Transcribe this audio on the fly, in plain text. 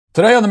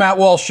Today on the Matt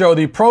Walsh Show,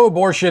 the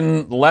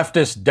pro-abortion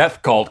leftist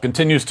death cult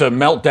continues to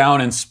melt down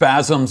in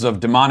spasms of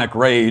demonic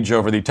rage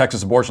over the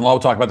Texas abortion law. We'll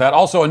talk about that.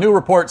 Also, a new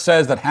report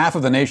says that half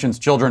of the nation's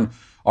children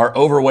are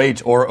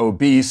overweight or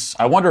obese.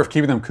 I wonder if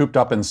keeping them cooped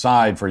up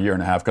inside for a year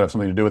and a half could have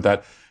something to do with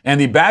that. And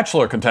the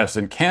Bachelor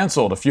contestant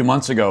canceled a few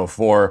months ago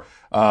for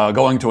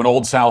going to an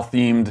Old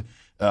South-themed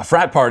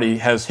frat party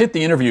has hit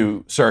the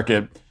interview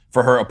circuit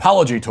for her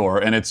apology tour,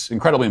 and it's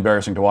incredibly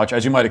embarrassing to watch,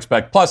 as you might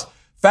expect. Plus,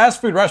 fast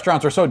food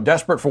restaurants are so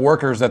desperate for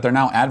workers that they're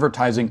now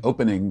advertising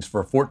openings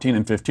for 14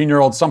 and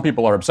 15-year-olds. Some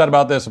people are upset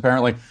about this,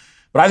 apparently,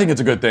 but I think it's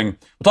a good thing.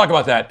 We'll talk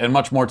about that and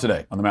much more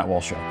today on The Matt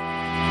Walsh Show.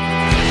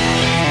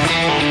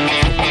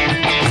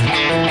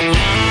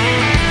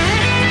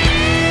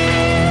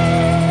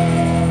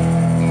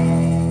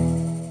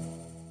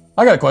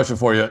 I got a question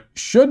for you.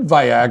 Should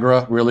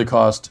Viagra really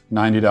cost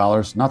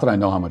 $90? Not that I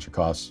know how much it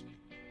costs.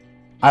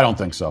 I don't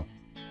think so.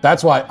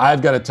 That's why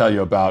I've got to tell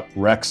you about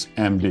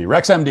RexMD.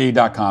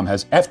 RexMD.com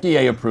has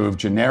FDA-approved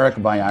generic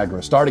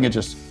Viagra starting at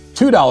just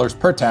 $2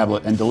 per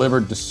tablet and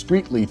delivered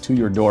discreetly to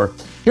your door.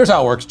 Here's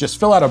how it works.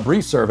 Just fill out a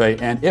brief survey,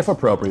 and if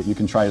appropriate, you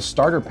can try a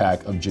starter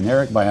pack of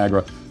generic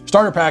Viagra.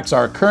 Starter packs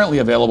are currently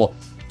available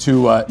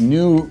to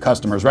new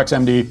customers.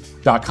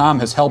 RexMD.com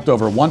has helped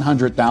over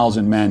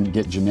 100,000 men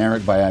get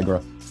generic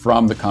Viagra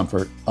from the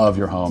comfort of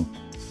your home.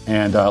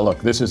 And look,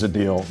 this is a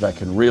deal that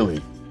can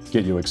really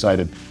get you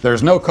excited.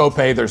 There's no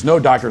copay, there's no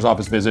doctor's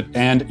office visit,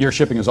 and your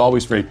shipping is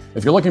always free.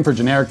 If you're looking for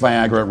generic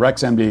Viagra,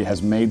 RexMD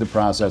has made the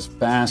process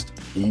fast,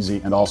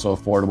 easy, and also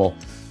affordable.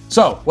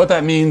 So what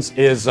that means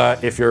is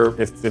if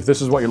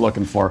this is what you're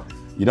looking for,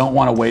 you don't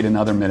want to wait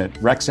another minute.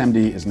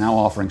 RexMD is now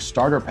offering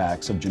starter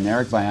packs of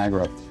generic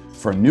Viagra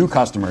for new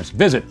customers.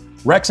 Visit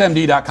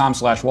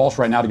RexMD.com/Walsh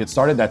right now to get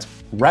started. That's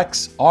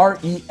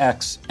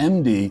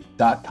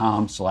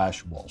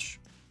RexMD.com/Walsh.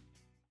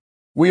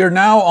 We are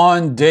now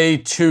on day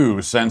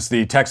 2 since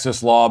the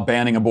Texas law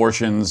banning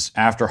abortions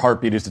after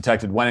heartbeat is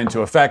detected went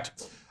into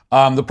effect.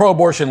 The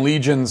pro-abortion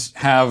legions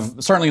have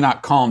certainly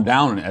not calmed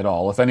down at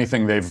all. If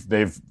anything,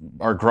 they've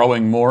are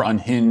growing more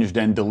unhinged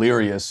and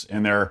delirious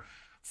in their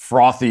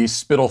frothy,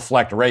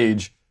 spittle-flecked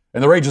rage.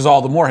 And the rage is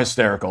all the more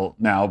hysterical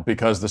now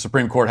because the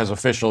Supreme Court has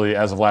officially,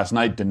 as of last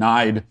night,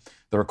 denied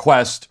the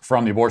request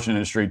from the abortion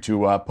industry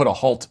to put a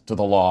halt to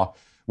the law,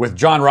 with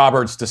John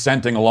Roberts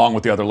dissenting along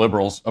with the other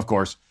liberals, of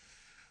course.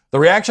 The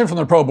reaction from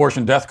the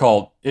pro-abortion death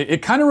cult,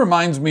 it kind of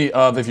reminds me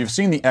of, if you've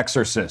seen The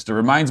Exorcist, it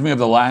reminds me of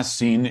the last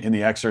scene in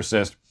The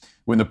Exorcist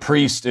when the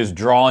priest is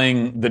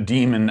drawing the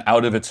demon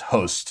out of its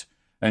host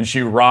and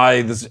she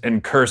writhes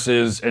and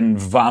curses and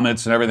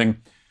vomits and everything.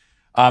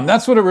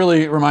 That's what it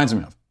really reminds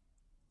me of.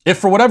 If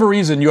for whatever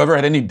reason you ever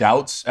had any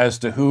doubts as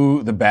to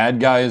who the bad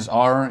guys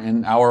are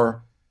in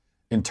our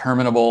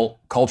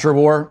interminable culture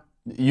war,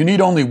 you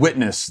need only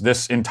witness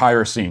this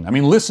entire scene. I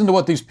mean, listen to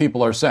what these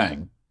people are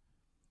saying.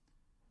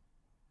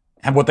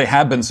 And what they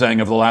have been saying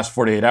over the last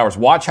 48 hours.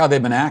 Watch how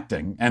they've been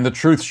acting, and the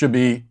truth should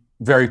be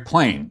very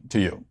plain to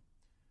you.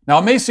 Now,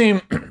 it may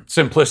seem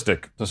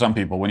simplistic to some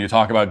people when you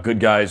talk about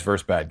good guys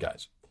versus bad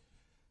guys.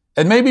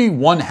 And maybe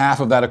one half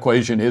of that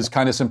equation is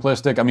kind of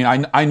simplistic. I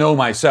mean, I know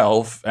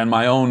myself and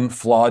my own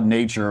flawed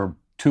nature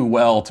too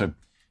well to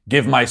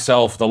give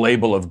myself the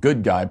label of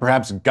good guy.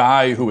 Perhaps a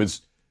guy who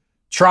is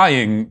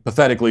trying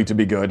pathetically to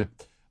be good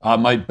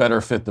might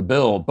better fit the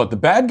bill. But the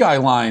bad guy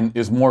line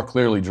is more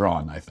clearly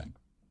drawn, I think.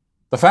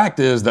 The fact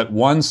is that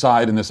one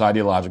side in this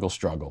ideological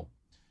struggle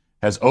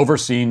has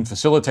overseen,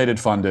 facilitated,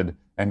 funded,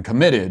 and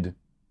committed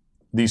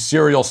the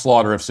serial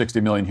slaughter of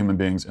 60 million human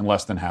beings in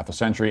less than half a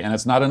century, and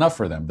it's not enough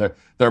for them.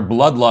 Their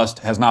bloodlust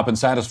has not been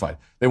satisfied.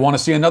 They want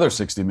to see another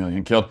 60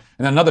 million killed,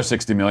 and then another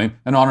 60 million,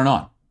 and on and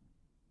on.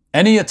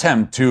 Any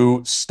attempt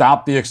to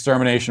stop the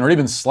extermination or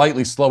even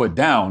slightly slow it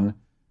down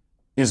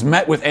is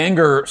met with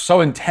anger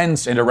so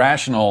intense and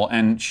irrational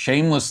and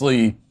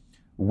shamelessly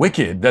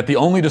wicked that the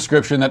only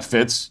description that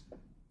fits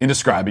in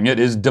describing it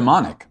is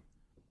demonic.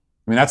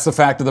 I mean, that's the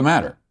fact of the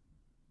matter.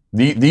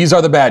 These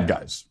are the bad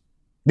guys.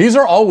 These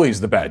are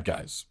always the bad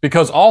guys,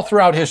 because all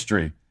throughout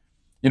history,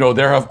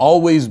 there have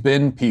always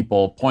been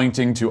people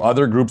pointing to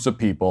other groups of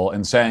people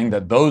and saying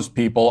that those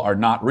people are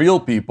not real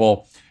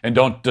people and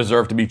don't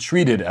deserve to be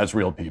treated as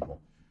real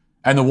people.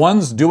 And the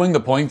ones doing the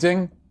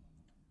pointing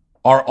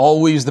are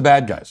always the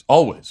bad guys,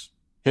 always.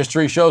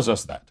 History shows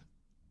us that.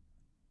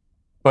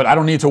 But I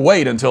don't need to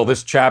wait until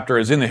this chapter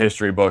is in the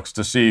history books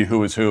to see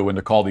who is who and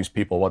to call these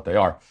people what they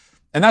are.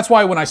 And that's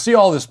why when I see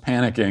all this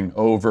panicking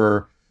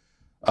over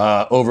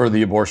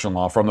the abortion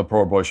law from the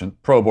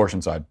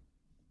pro-abortion side,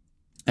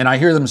 and I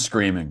hear them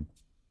screaming,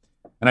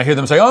 and I hear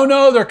them say, oh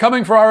no, they're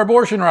coming for our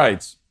abortion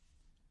rights,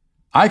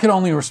 I can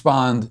only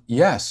respond,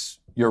 yes,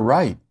 you're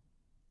right.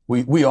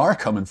 We are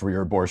coming for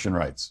your abortion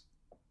rights.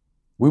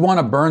 We want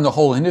to burn the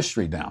whole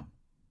industry down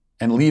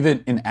and leave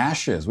it in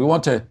ashes. We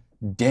want to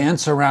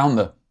dance around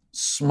the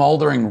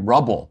smoldering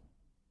rubble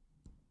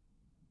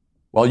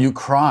while you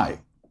cry.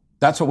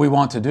 That's what we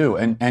want to do.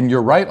 And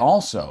you're right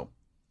also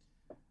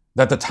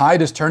that the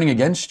tide is turning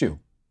against you.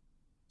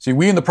 See,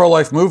 we in the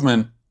pro-life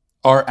movement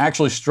are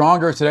actually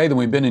stronger today than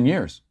we've been in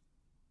years.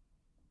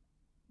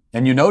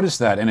 And you notice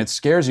that, and it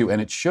scares you,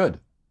 and it should.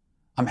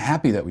 I'm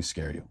happy that we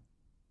scare you.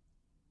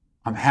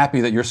 I'm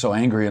happy that you're so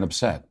angry and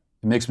upset.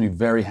 It makes me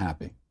very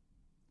happy.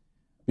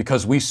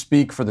 Because we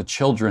speak for the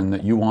children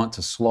that you want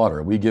to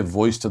slaughter. We give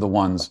voice to the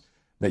ones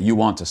that you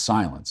want to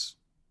silence.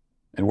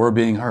 And we're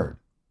being heard.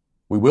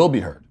 We will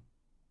be heard.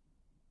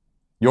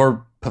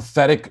 Your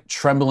pathetic,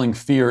 trembling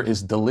fear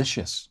is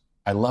delicious.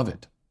 I love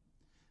it.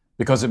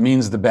 Because it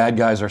means the bad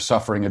guys are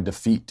suffering a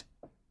defeat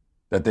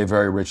that they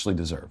very richly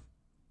deserve.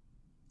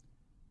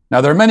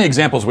 Now, there are many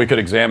examples we could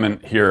examine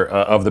here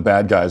of the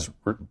bad guys,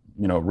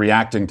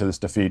 reacting to this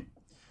defeat.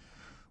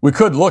 We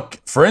could look,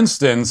 for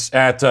instance,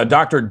 at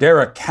Dr.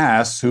 Derek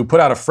Cass, who put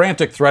out a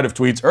frantic thread of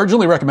tweets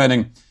urgently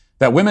recommending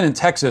that women in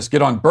Texas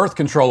get on birth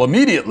control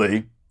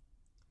immediately,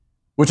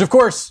 which, of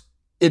course,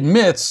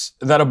 admits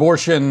that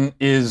abortion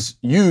is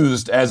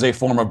used as a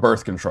form of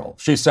birth control.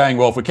 She's saying,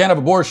 well, if we can't have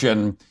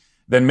abortion,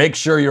 then make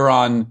sure you're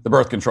on the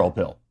birth control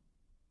pill.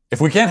 If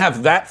we can't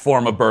have that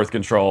form of birth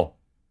control,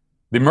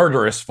 the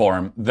murderous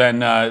form, then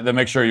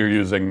make sure you're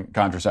using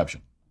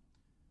contraception.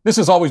 This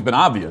has always been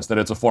obvious that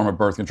it's a form of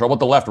birth control, but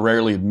the left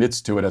rarely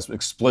admits to it as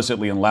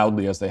explicitly and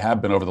loudly as they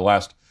have been over the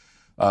last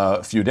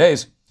few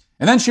days.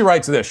 And then she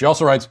writes this. She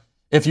also writes,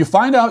 if you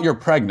find out you're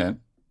pregnant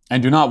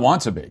and do not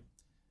want to be,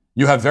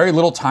 you have very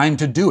little time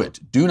to do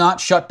it. Do not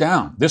shut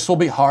down. This will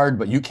be hard,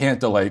 but you can't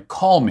delay.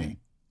 Call me.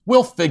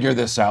 We'll figure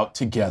this out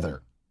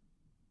together.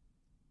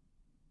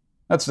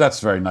 That's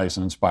very nice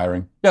and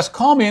inspiring. Yes,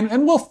 call me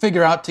and we'll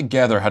figure out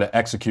together how to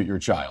execute your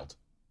child.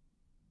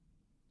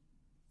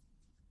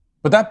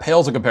 But that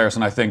pales in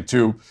comparison, I think,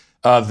 to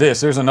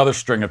this. There's another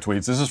string of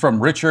tweets. This is from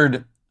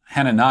Richard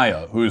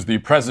Hananiah, who is the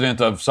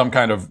president of some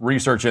kind of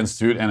research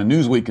institute and a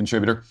Newsweek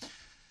contributor.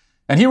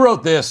 And he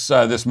wrote this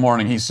this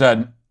morning. He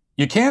said,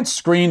 you can't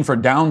screen for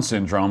Down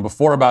syndrome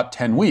before about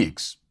 10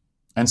 weeks,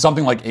 and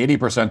something like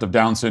 80% of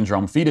Down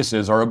syndrome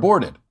fetuses are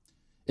aborted.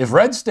 If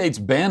red states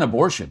ban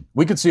abortion,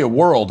 we could see a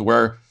world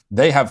where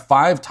they have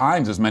 5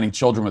 times as many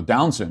children with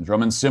Down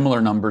syndrome and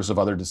similar numbers of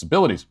other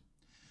disabilities.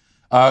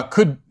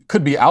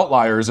 Could be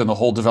outliers in the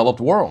whole developed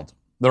world.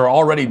 There are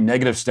already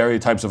negative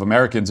stereotypes of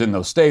Americans in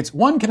those states.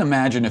 One can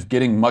imagine it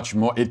getting much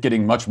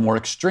more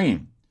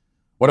extreme.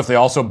 What if they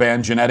also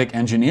ban genetic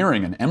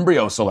engineering and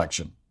embryo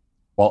selection,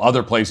 while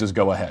other places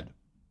go ahead?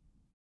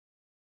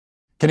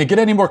 Can it get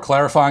any more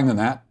clarifying than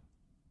that?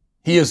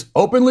 He is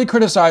openly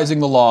criticizing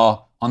the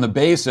law on the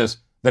basis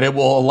that it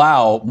will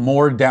allow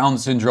more Down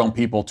syndrome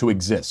people to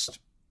exist.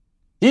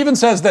 He even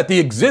says that the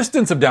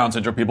existence of Down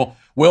syndrome people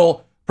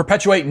will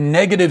perpetuate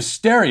negative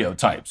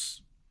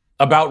stereotypes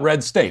about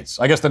red states.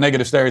 I guess the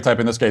negative stereotype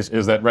in this case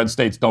is that red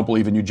states don't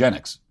believe in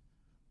eugenics.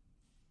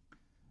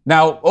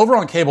 Now, over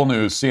on cable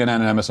news,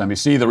 CNN and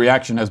MSNBC, the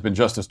reaction has been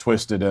just as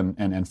twisted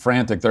and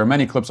frantic. There are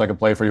many clips I could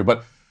play for you,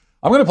 but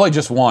I'm going to play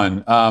just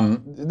one.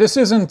 There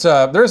isn't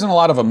a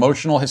lot of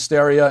emotional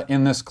hysteria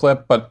in this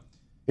clip, but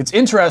it's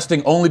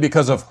interesting only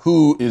because of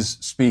who is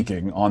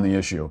speaking on the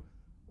issue.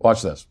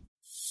 Watch this.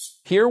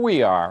 Here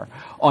we are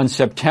on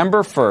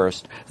September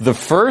 1st, the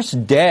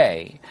first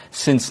day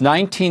since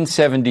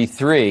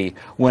 1973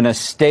 when a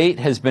state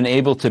has been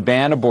able to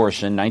ban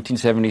abortion.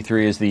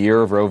 1973 is the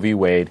year of Roe v.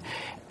 Wade.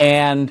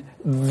 And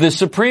the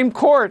Supreme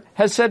Court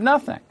has said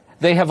nothing.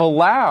 They have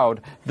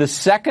allowed the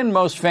second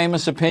most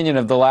famous opinion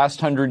of the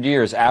last 100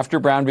 years after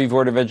Brown v.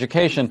 Board of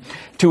Education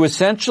to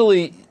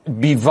essentially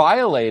be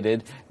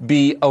violated,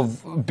 be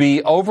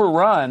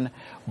overrun,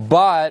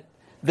 but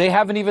they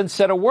haven't even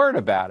said a word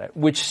about it,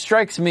 which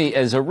strikes me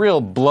as a real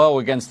blow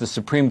against the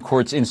Supreme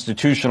Court's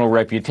institutional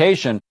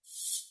reputation.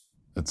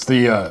 It's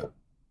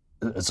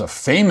a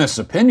famous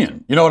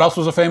opinion. You know what else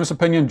was a famous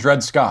opinion?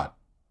 Dred Scott.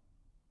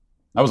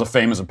 That was a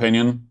famous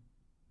opinion.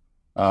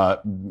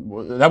 That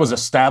was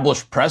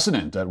established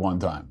precedent at one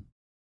time.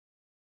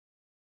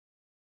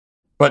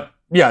 But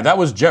yeah, that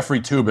was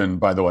Jeffrey Toobin,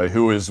 by the way,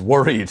 who is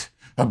worried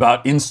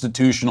about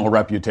institutional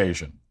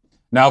reputation.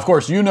 Now, of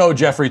course, you know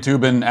Jeffrey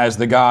Toobin as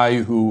the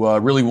guy who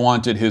really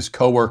wanted his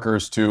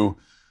coworkers to,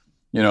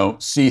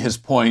 see his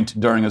point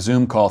during a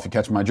Zoom call, if you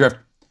catch my drift.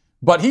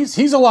 But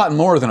he's a lot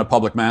more than a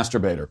public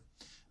masturbator.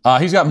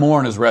 He's got more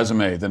on his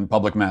resume than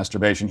public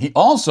masturbation. He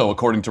also,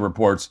 according to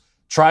reports,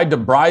 tried to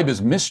bribe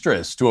his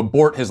mistress to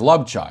abort his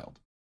love child.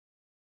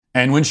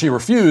 And when she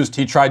refused,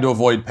 he tried to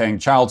avoid paying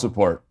child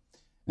support,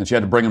 and she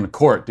had to bring him to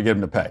court to get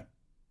him to pay.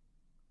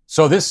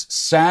 So this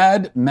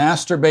sad,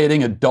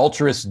 masturbating,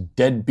 adulterous,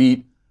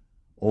 deadbeat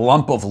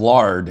lump of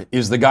lard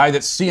is the guy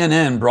that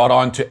CNN brought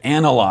on to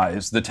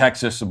analyze the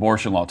Texas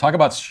abortion law. Talk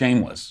about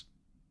shameless.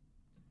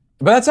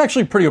 But that's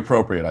actually pretty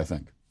appropriate, I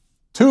think.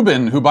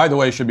 Toobin, who, by the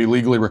way, should be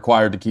legally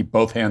required to keep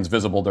both hands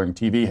visible during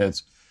TV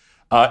hits,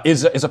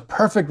 is a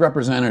perfect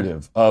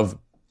representative of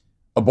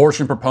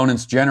abortion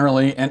proponents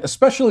generally, and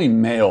especially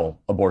male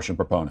abortion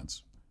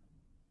proponents.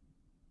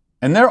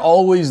 And they're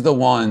always the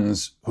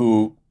ones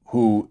who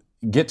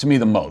get to me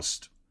the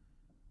most.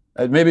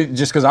 Maybe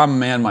just because I'm a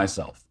man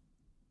myself.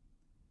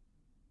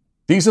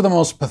 These are the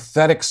most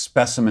pathetic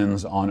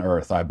specimens on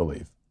earth, I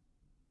believe.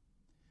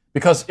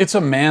 Because it's a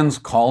man's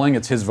calling,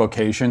 it's his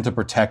vocation to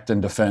protect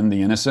and defend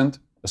the innocent.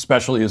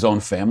 especially his own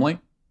family.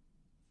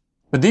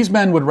 But these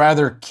men would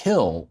rather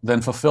kill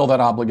than fulfill that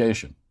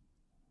obligation.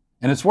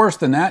 And it's worse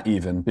than that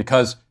even,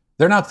 because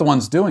they're not the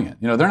ones doing it.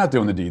 They're not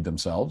doing the deed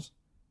themselves.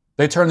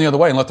 They turn the other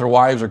way and let their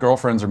wives or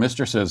girlfriends or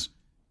mistresses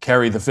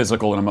carry the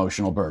physical and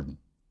emotional burden.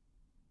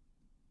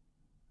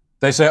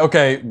 They say,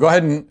 okay, go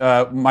ahead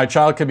and my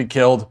child can be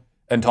killed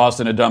and tossed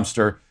in a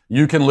dumpster.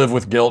 You can live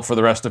with guilt for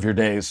the rest of your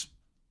days.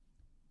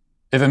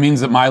 If it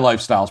means that my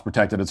lifestyle is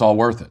protected, it's all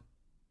worth it.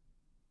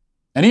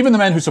 And even the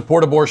men who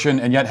support abortion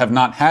and yet have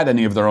not had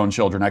any of their own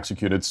children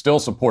executed still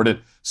support it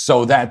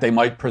so that they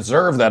might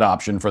preserve that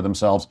option for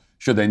themselves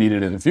should they need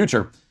it in the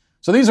future.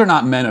 So these are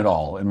not men at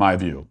all, in my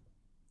view.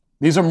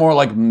 These are more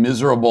like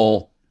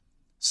miserable,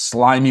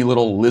 slimy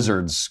little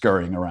lizards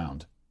scurrying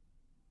around.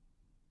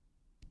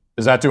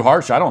 Is that too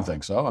harsh? I don't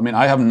think so. I mean,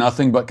 I have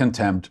nothing but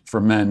contempt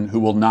for men who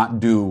will not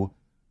do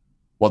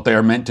what they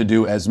are meant to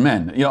do as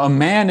men. A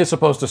man is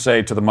supposed to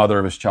say to the mother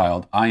of his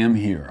child, I am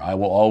here. I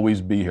will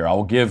always be here. I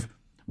will give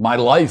my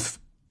life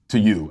to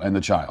you and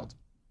the child.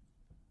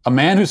 A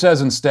man who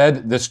says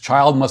instead, this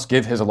child must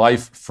give his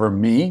life for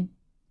me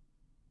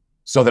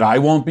so that I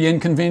won't be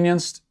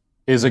inconvenienced,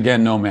 is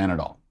again no man at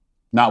all.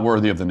 Not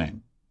worthy of the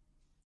name.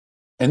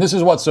 And this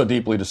is what's so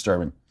deeply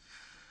disturbing.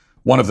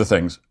 One of the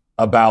things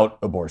about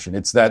abortion,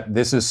 it's that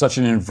this is such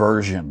an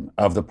inversion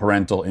of the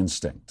parental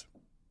instinct.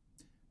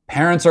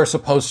 Parents are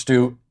supposed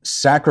to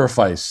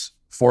sacrifice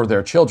for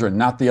their children,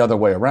 not the other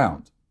way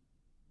around.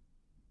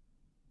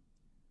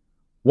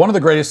 One of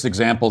the greatest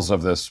examples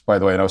of this, by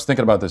the way, and I was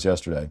thinking about this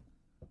yesterday,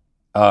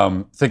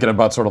 thinking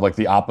about sort of like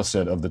the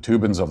opposite of the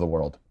Tubins of the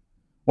world.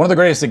 One of the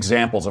greatest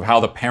examples of how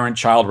the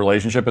parent-child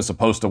relationship is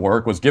supposed to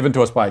work was given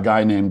to us by a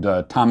guy named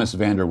Thomas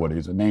Vanderwood.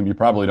 He's a name you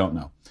probably don't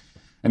know.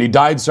 And he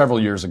died several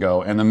years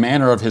ago, and the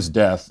manner of his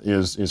death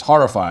is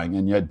horrifying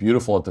and yet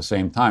beautiful at the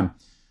same time.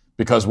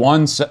 Because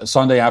one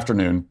Sunday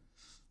afternoon,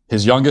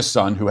 his youngest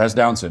son, who has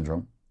Down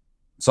syndrome,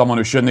 someone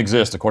who shouldn't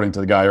exist according to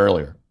the guy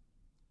earlier,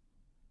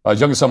 his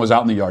youngest son was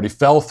out in the yard. He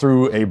fell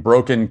through a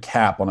broken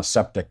cap on a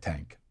septic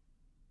tank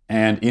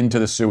and into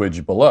the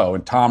sewage below.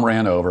 And Tom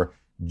ran over,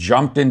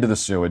 jumped into the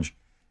sewage,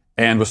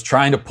 and was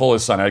trying to pull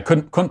his son out. He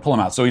couldn't pull him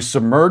out. So he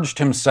submerged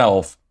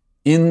himself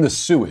in the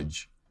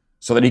sewage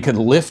so that he could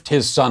lift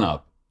his son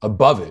up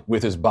above it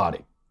with his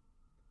body.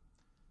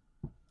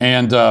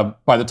 And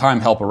by the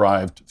time help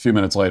arrived, a few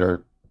minutes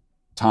later,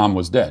 Tom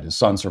was dead. His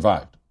son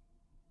survived.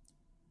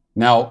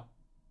 Now,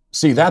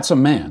 see, that's a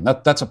man.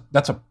 That's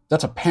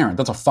a parent.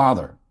 That's a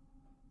father.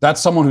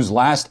 That's someone whose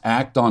last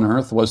act on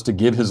earth was to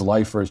give his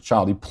life for his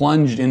child. He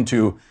plunged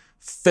into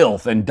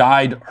filth and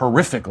died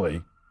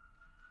horrifically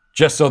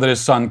just so that his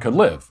son could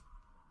live.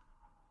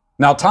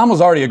 Now, Tom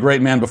was already a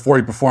great man before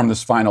he performed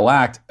this final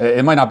act.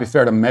 It might not be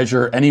fair to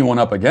measure anyone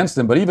up against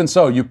him, but even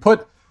so, you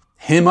put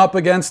him up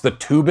against the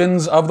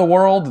Tubins of the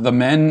world, the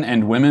men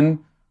and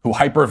women who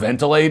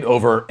hyperventilate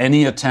over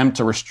any attempt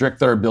to restrict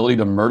their ability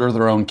to murder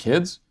their own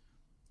kids.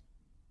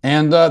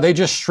 And they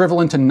just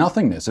shrivel into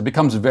nothingness. It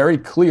becomes very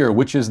clear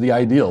which is the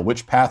ideal,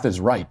 which path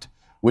is right,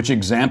 which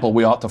example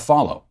we ought to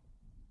follow.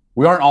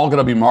 We aren't all going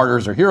to be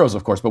martyrs or heroes,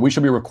 of course, but we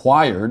should be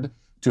required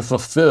to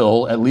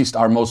fulfill at least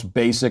our most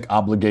basic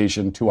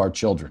obligation to our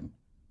children.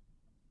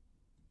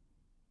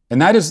 And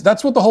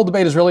that's what the whole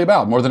debate is really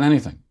about, more than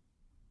anything.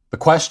 The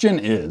question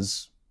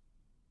is,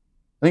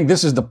 I think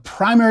this is the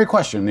primary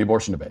question in the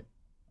abortion debate,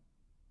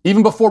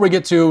 even before we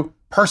get to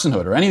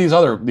personhood or any of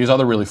these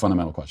other really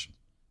fundamental questions,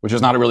 which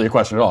is not really a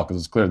question at all because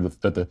it's clear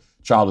that the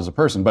child is a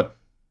person. But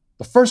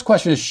the first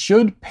question is,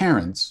 should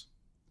parents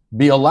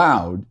be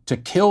allowed to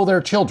kill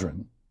their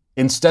children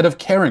instead of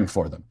caring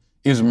for them?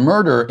 Is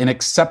murder an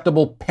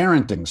acceptable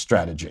parenting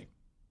strategy?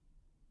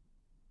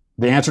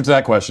 The answer to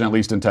that question, at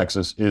least in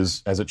Texas,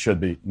 is, as it should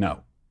be,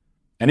 no.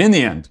 And in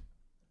the end,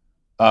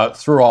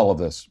 through all of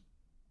this,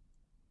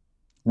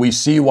 we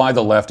see why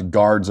the left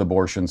guards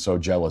abortion so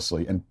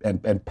jealously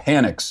and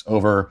panics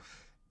over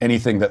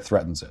anything that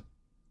threatens it.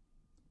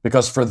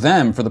 Because for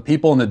them, for the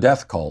people in the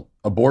death cult,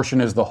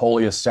 abortion is the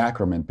holiest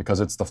sacrament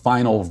because it's the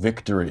final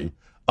victory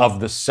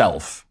of the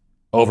self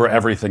over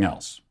everything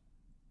else.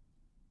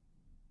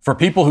 For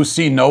people who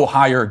see no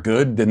higher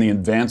good than the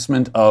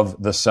advancement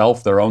of the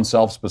self, their own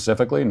self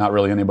specifically, not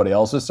really anybody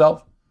else's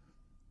self,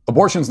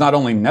 abortion's not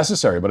only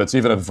necessary, but it's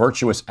even a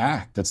virtuous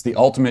act. It's the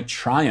ultimate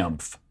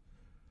triumph,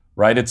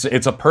 right? It's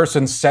a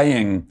person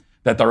saying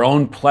that their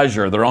own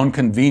pleasure, their own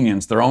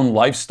convenience, their own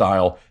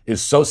lifestyle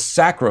is so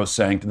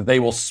sacrosanct that they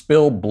will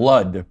spill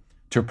blood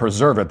to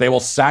preserve it. They will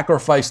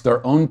sacrifice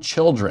their own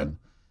children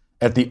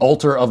at the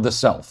altar of the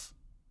self.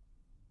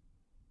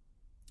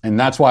 And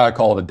that's why I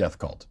call it a death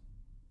cult.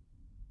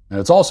 And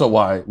it's also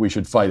why we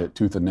should fight it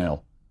tooth and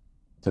nail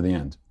to the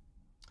end.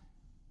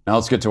 Now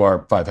let's get to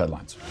our 5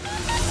 headlines.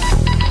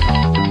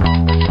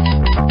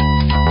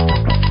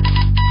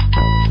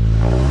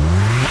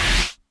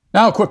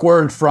 Now a quick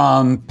word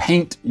from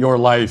Paint Your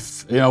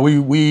Life.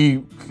 We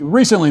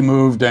recently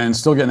moved and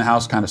still getting the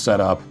house kind of set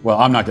up. Well,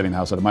 I'm not getting the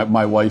house set up.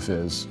 My wife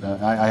is.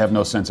 I have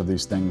no sense of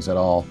these things at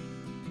all.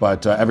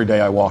 but every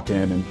day I walk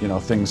in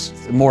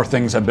and, more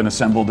things have been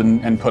assembled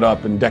and put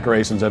up, and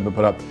decorations have been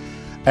put up.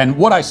 And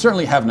what I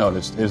certainly have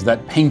noticed is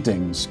that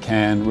paintings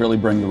can really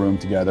bring the room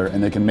together,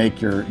 and they can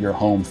make your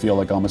home feel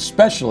like home,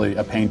 especially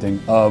a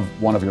painting of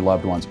one of your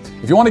loved ones.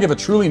 If you want to give a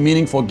truly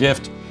meaningful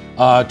gift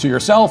to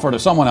yourself or to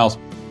someone else,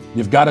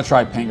 you've got to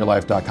try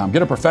paintyourlife.com.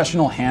 Get a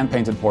professional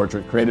hand-painted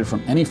portrait created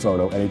from any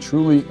photo at a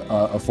truly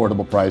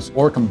affordable price,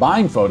 or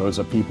combine photos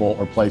of people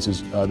or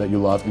places that you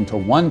love into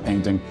one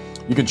painting.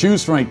 You can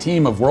choose from a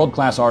team of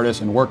world-class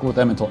artists and work with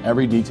them until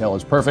every detail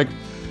is perfect.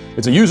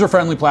 It's a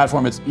user-friendly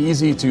platform. It's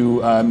easy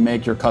to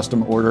make your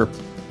custom order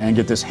and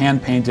get this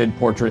hand-painted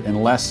portrait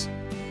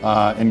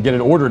and get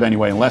it ordered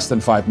anyway in less than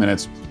 5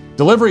 minutes.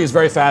 Delivery is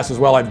very fast as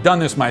well. I've done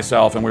this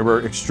myself, and we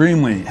were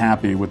extremely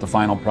happy with the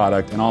final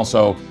product, and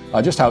also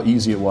just how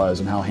easy it was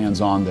and how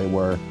hands-on they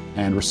were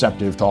and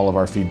receptive to all of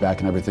our feedback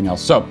and everything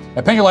else. So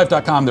at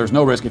paintyourlife.com, there's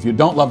no risk. If you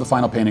don't love the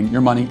final painting,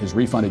 your money is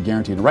refunded,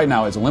 guaranteed. And right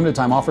now, it's a limited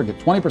time offer. Get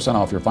 20%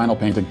 off your final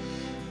painting.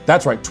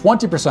 That's right,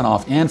 20%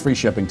 off and free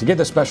shipping. To get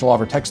this special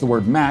offer, text the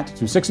word Matt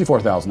to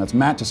 64,000. That's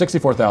Matt to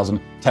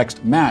 64,000.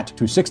 Text Matt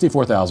to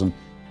 64,000.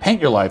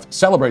 Paint your life.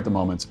 Celebrate the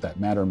moments that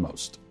matter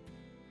most.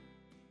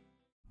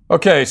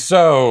 Okay,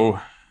 so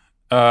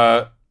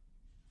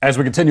as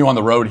we continue on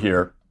the road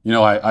here,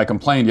 I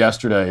complained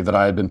yesterday that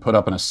I had been put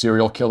up in a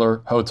serial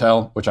killer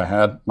hotel, which I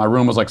had. My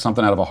room was like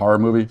something out of a horror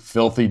movie.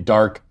 Filthy,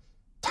 dark,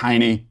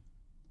 tiny,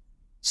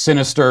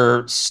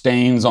 sinister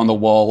stains on the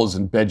walls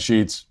and bed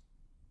sheets.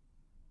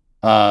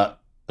 A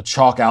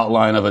chalk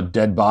outline of a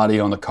dead body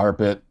on the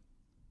carpet.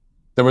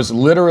 There was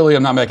literally,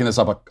 I'm not making this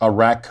up, a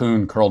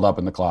raccoon curled up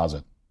in the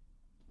closet.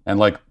 And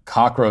like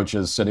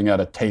cockroaches sitting at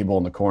a table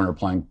in the corner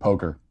playing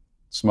poker,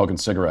 smoking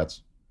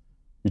cigarettes.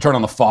 You turn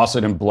on the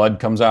faucet and blood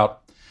comes out.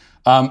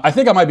 I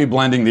think I might be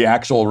blending the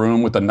actual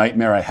room with the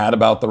nightmare I had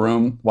about the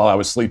room while I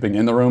was sleeping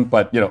in the room,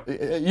 but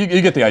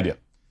you get the idea.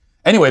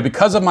 Anyway,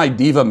 because of my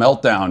diva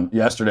meltdown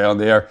yesterday on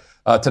the air,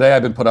 today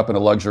I've been put up in a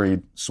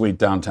luxury suite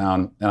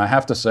downtown, and I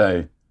have to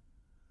say,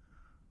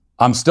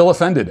 I'm still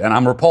offended and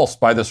I'm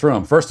repulsed by this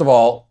room. First of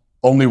all,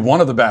 only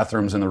one of the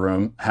bathrooms in the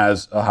room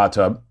has a hot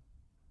tub,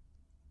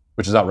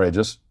 which is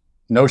outrageous.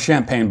 No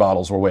champagne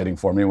bottles were waiting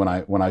for me when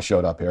I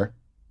showed up here.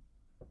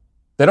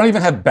 They don't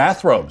even have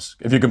bathrobes,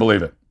 if you can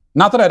believe it.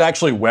 Not that I'd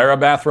actually wear a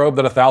bathrobe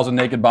that 1,000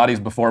 naked bodies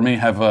before me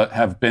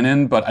have been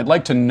in, but I'd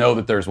like to know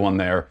that there's one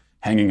there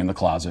hanging in the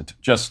closet.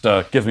 Just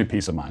gives me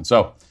peace of mind.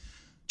 So,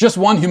 just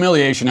one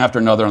humiliation after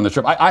another on the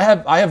trip. I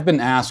have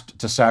been asked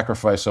to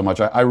sacrifice so much.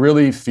 I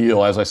really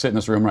feel, as I sit in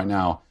this room right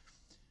now,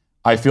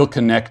 I feel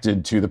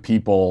connected to the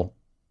people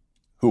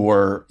who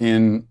were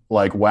in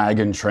like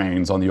wagon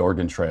trains on the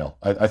Oregon Trail.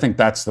 I think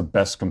that's the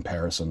best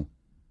comparison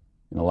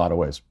in a lot of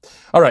ways.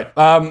 All right,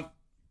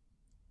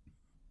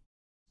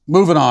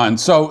 moving on.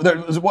 So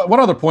there's one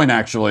other point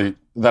actually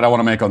that I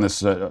want to make on this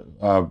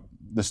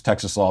this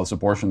Texas law, this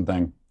abortion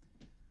thing.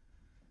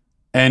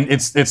 And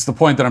it's the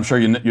point that I'm sure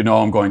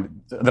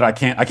I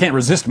can't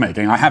resist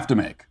making. I have to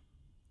make,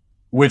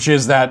 which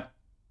is that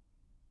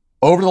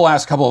over the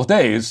last couple of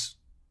days,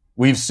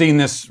 we've seen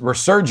this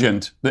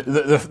resurgent.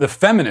 The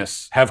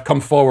feminists have come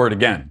forward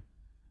again.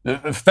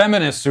 The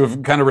feminists who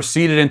have kind of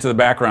receded into the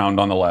background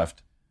on the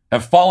left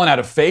have fallen out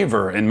of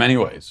favor in many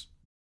ways,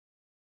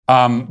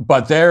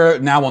 but they're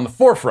now on the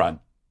forefront,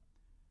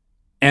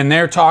 and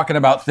they're talking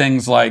about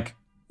things like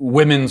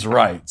women's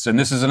rights, and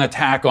this is an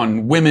attack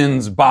on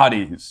women's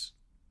bodies.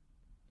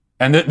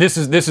 And this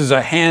is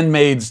a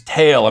handmaid's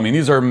tale. I mean,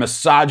 these are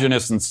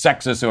misogynists and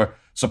sexists who are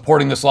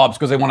supporting this law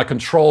because they want to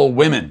control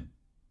women.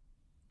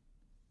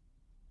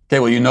 Okay,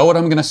 well, you know what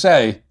I'm going to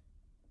say.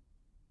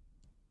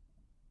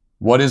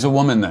 What is a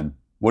woman then?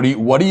 What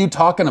are you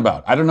talking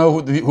about? I don't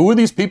know. Who are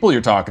these people you're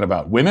talking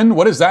about? Women?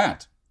 What is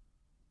that?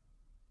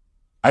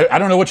 I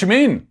don't know what you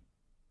mean.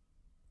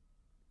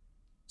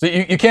 So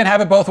you can't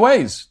have it both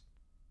ways.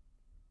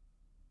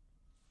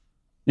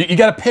 You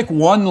got to pick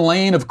one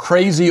lane of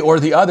crazy or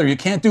the other. You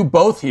can't do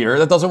both here.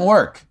 That doesn't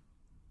work.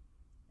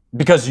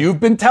 Because you've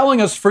been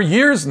telling us for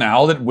years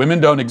now that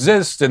women don't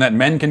exist and that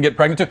men can get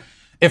pregnant too.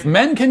 If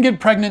men can get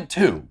pregnant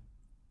too,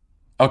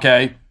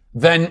 okay,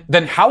 then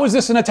how is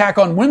this an attack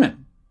on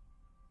women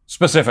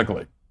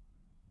specifically?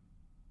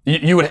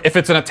 You would, if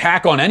it's an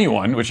attack on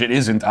anyone, which it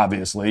isn't,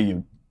 obviously,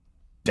 you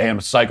damn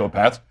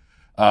psychopaths.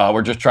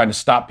 We're just trying to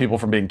stop people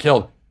from being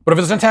killed. But if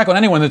it's an attack on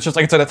anyone, it's just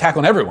like it's an attack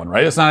on everyone,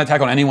 right? It's not an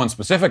attack on anyone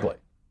specifically.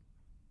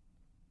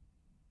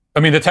 I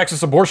mean, the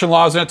Texas abortion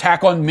law is an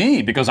attack on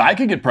me because I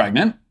could get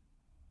pregnant,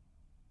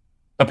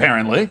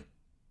 apparently.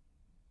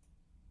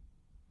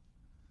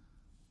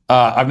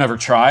 I've never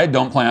tried,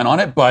 don't plan on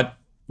it, but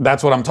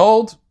that's what I'm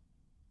told.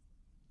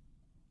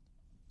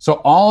 So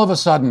all of a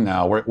sudden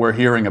now, we're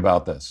hearing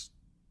about this.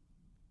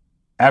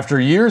 After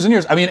years and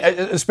years, I mean,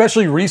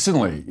 especially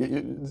recently,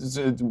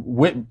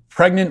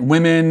 pregnant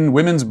women,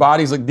 women's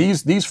bodies, like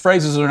these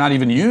phrases are not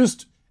even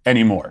used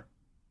anymore.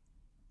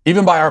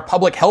 Even by our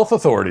public health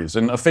authorities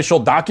and official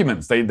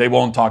documents, they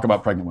won't talk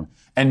about pregnant women.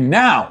 And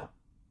now,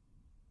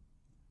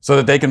 so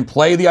that they can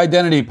play the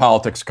identity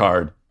politics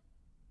card,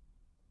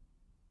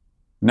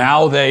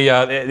 Now the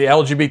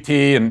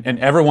LGBT and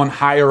everyone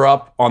higher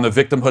up on the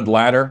victimhood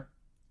ladder,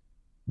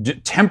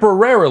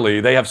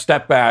 temporarily they have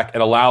stepped back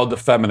and allowed the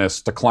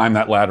feminists to climb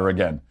that ladder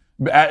again,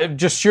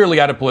 just sheerly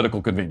out of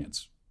political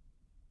convenience.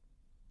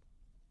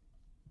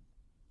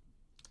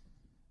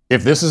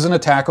 If this is an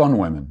attack on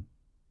women,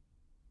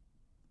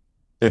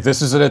 if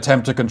this is an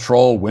attempt to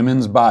control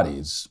women's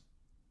bodies,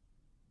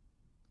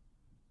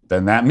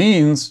 then that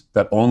means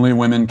that only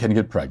women can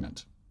get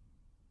pregnant.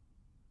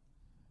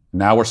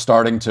 Now we're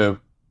starting to,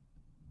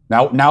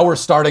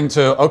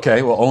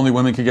 okay, well, only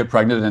women can get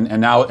pregnant,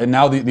 and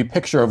now the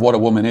picture of what a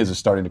woman is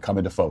starting to come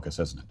into focus,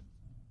 isn't it?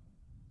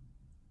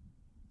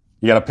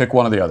 You got to pick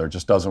one or the other. It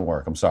just doesn't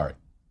work. I'm sorry.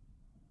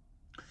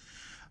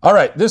 All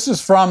right, this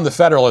is from The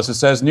Federalist. It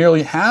says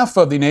nearly half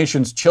of the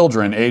nation's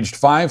children aged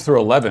 5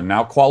 through 11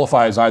 now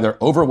qualify as either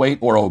overweight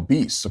or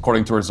obese,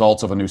 according to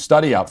results of a new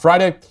study out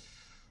Friday.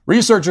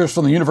 Researchers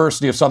from the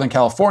University of Southern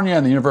California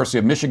and the University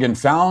of Michigan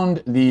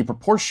found the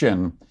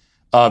proportion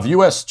of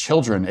U.S.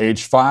 children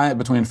aged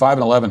between 5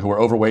 and 11 who are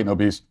overweight and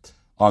obese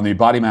on the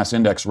body mass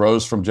index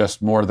rose from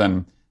just more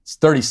than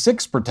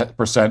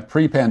 36%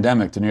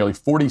 pre-pandemic to nearly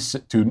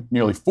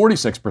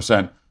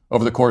 46%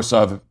 over the course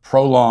of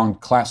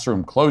prolonged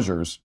classroom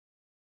closures.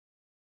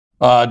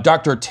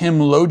 Dr. Tim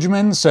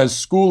Logeman says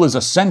school is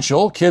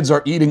essential. Kids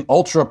are eating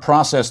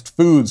ultra-processed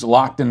foods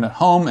locked in at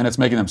home, and it's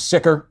making them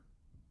sicker.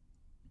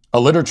 A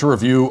literature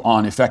review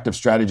on effective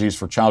strategies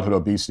for childhood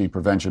obesity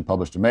prevention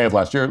published in May of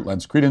last year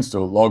lends credence to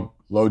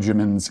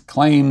Logeman's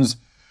claims.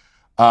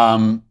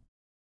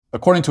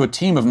 According to a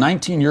team of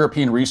 19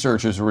 European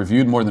researchers who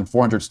reviewed more than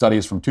 400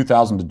 studies from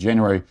 2000 to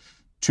January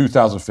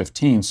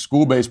 2015,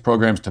 school-based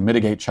programs to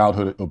mitigate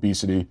childhood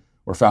obesity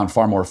were found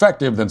far more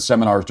effective than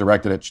seminars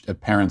directed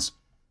at parents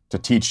to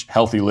teach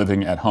healthy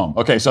living at home.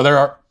 Okay, so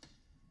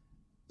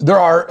there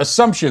are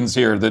assumptions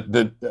here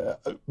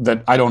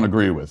that I don't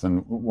agree with,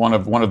 and one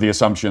of the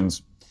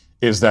assumptions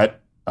is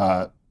that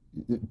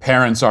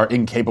parents are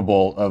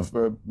incapable of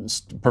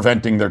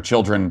preventing their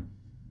children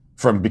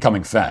from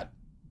becoming fat,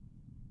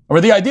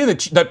 or the idea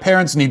that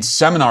parents need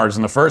seminars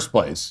in the first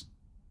place.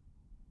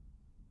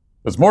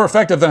 It's more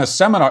effective than a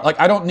seminar. Like,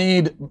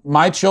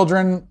 my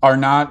children are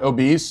not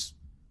obese.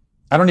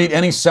 I don't need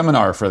any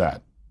seminar for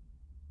that.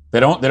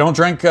 They don't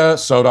drink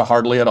soda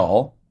hardly at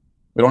all.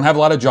 We don't have a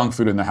lot of junk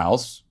food in the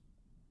house.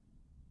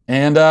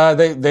 And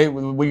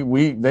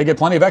they get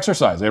plenty of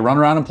exercise. They run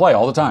around and play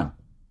all the time.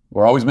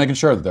 We're always making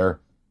sure that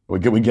we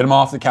get them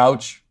off the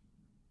couch.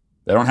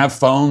 They don't have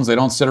phones. They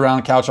don't sit around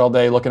the couch all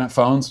day looking at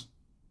phones.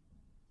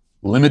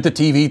 Limit the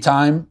TV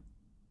time.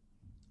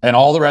 And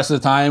all the rest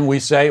of the time we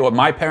say what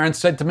my parents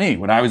said to me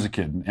when I was a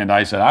kid. And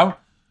I said,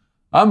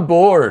 I'm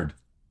bored.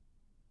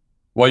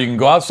 Well, you can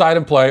go outside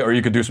and play, or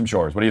you could do some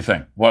chores. What do you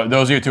think? Well,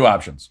 those are your two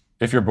options.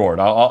 If you're bored,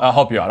 I'll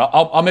help you out.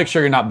 I'll make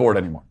sure you're not bored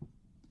anymore.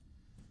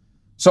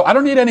 So I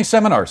don't need any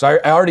seminars. I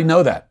already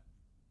know that.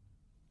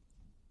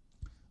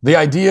 The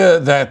idea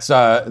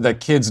that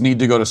kids need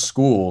to go to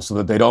school so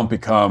that they don't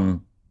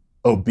become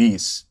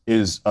obese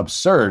is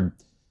absurd.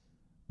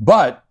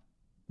 But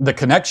the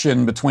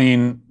connection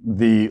between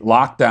the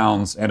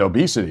lockdowns and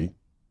obesity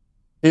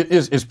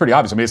is pretty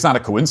obvious. I mean, it's not a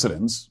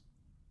coincidence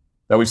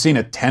that we've seen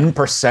a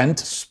 10%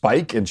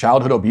 spike in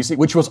childhood obesity,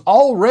 which was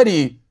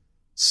already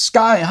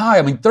sky high.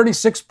 I mean,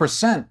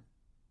 36%.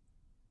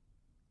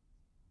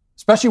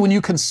 Especially when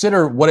you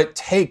consider what it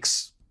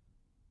takes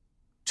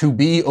to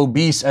be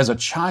obese as a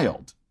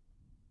child.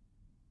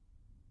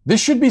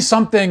 This should be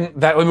something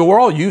that, we're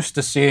all used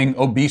to seeing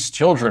obese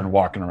children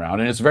walking around,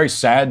 and it's very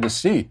sad to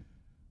see.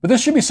 But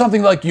this should be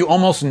something like you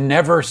almost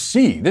never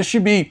see. This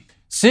should be,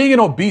 seeing an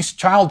obese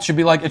child should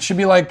be like, it should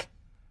be like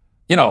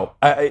it's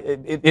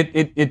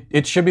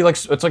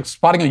like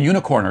spotting a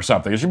unicorn or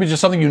something. It should be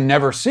just something you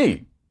never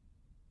see.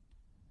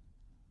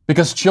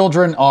 Because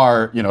children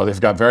are,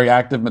 they've got very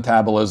active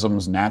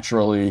metabolisms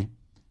naturally,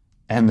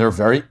 and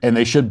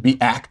they should be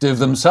active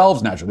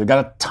themselves naturally. They've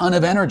got a ton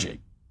of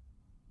energy.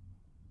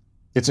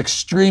 It's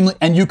extremely,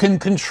 and you can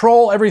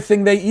control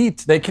everything they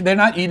eat. They're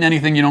not eating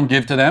anything you don't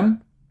give to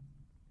them.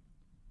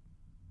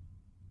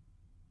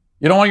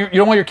 You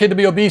don't want your kid to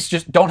be obese.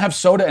 Just don't have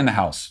soda in the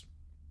house.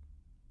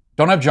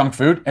 Don't have junk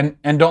food,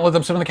 and don't let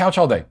them sit on the couch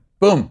all day.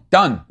 Boom,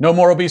 done. No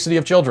more obesity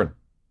of children.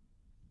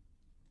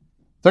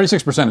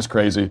 36% is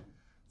crazy.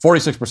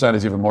 46%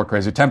 is even more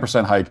crazy.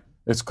 10% hike.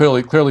 It's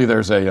clearly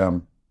there's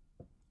a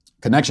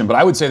connection, but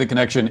I would say the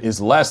connection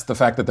is less the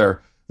fact that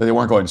they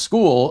weren't going to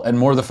school, and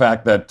more the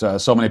fact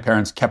that so many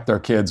parents kept their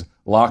kids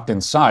locked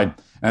inside.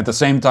 And at the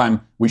same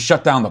time, we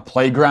shut down the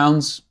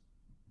playgrounds.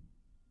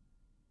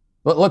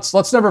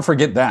 Let's never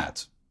forget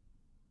that.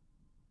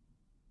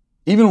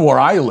 Even where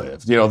I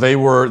lived, they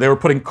were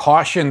putting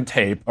caution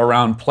tape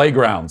around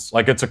playgrounds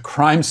like it's a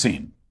crime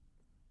scene.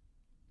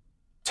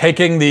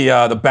 Taking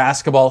the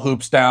basketball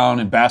hoops down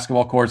and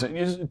basketball courts,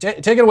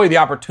 taking away the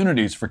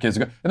opportunities for kids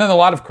to go. And then a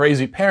lot of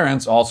crazy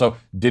parents also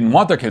didn't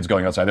want their kids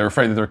going outside. They were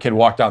afraid that their kid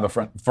walked down the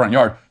front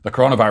yard, the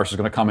coronavirus is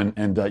going to come in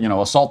and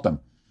assault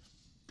them.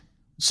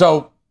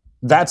 So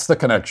that's the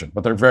connection,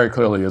 but there very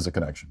clearly is a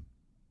connection.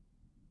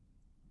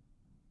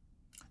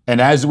 And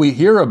as we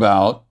hear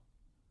about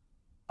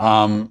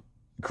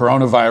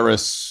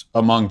coronavirus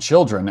among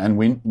children, and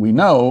we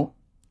know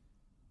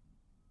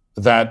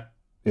that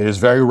it is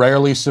very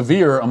rarely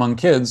severe among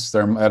kids.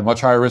 They're at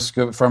much higher risk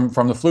from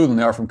the flu than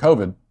they are from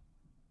COVID.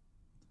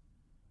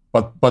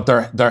 But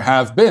there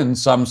have been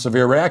some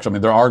severe reactions. I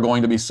mean, there are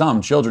going to be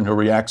some children who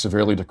react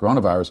severely to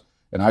coronavirus,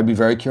 and I'd be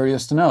very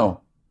curious to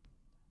know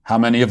how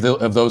many of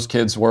those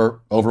kids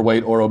were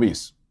overweight or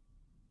obese.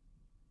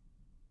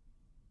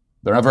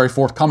 They're not very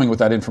forthcoming with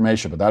that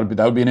information, but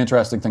that would be an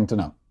interesting thing to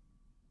know,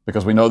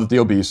 because we know that the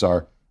obese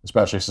are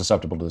especially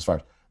susceptible to this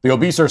virus. The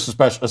obese are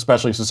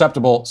especially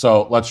susceptible,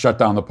 so let's shut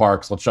down the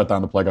parks, let's shut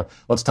down the playground,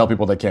 let's tell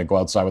people they can't go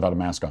outside without a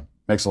mask on.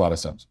 Makes a lot of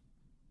sense.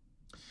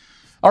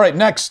 All right,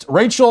 next,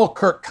 Rachel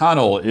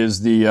Kirkconnell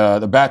is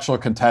the Bachelor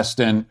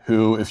contestant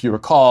who, if you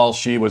recall,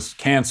 she was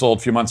canceled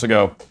a few months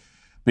ago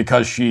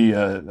because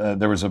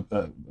there was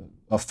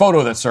a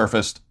photo that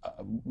surfaced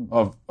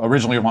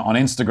originally on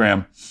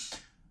Instagram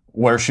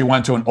where she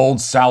went to an Old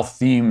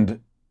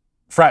South-themed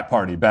frat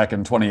party back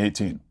in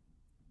 2018.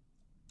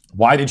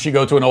 Why did she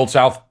go to an Old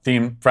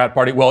South-themed frat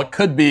party? Well, it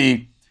could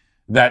be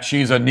that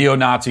she's a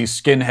neo-Nazi,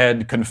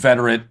 skinhead,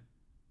 Confederate,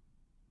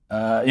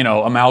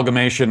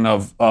 amalgamation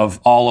of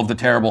all of the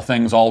terrible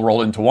things all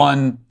rolled into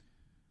one.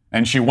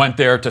 And she went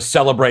there to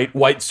celebrate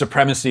white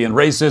supremacy and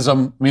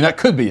racism. I mean, that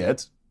could be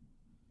it.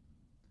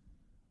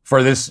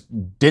 For this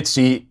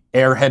ditzy,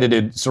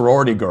 airheaded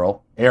sorority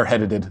girl.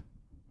 Airheaded.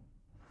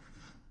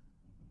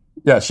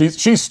 Yeah,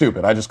 she's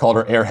stupid. I just called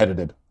her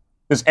airheaded.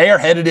 This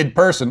airheaded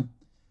person.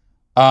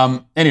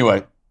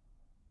 Anyway,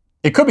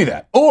 it could be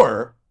that.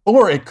 Or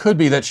it could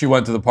be that she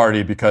went to the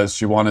party because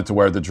she wanted to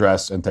wear the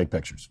dress and take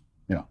pictures.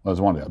 That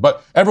was one of the other.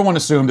 But everyone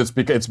assumed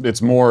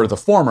it's more the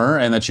former,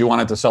 and that she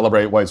wanted to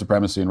celebrate white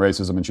supremacy and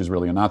racism, and she's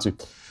really a Nazi.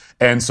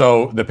 And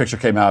so the picture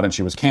came out and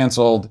she was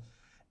canceled.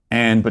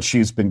 But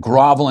she's been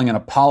groveling and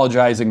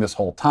apologizing this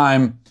whole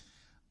time.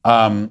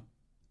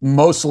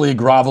 Mostly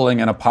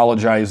groveling and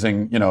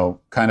apologizing,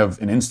 kind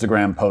of in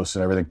Instagram posts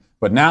and everything.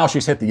 But now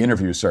she's hit the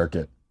interview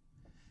circuit.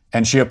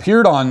 And she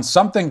appeared on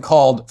something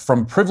called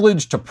From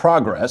Privilege to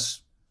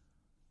Progress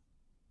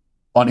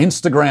on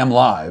Instagram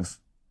Live,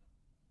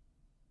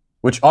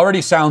 which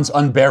already sounds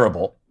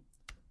unbearable.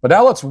 But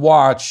now let's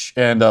watch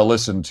and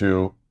listen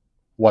to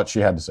what she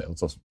had to say.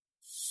 Let's listen.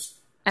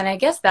 And I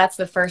guess that's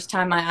the first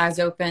time my eyes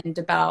opened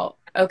about,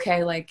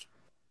 okay, like,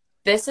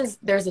 there's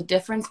a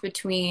difference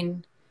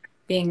between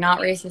being not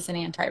racist and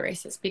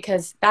anti-racist.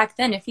 Because back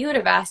then, if you would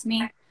have asked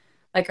me,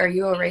 like, are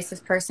you a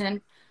racist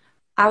person?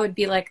 I would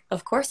be like,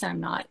 of course I'm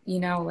not.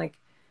 Like,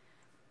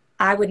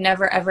 I would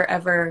never, ever,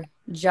 ever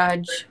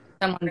judge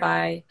someone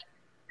by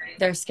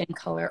their skin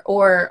color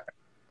or,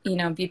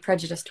 be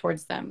prejudiced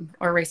towards them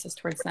or racist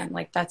towards them.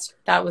 Like,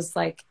 that was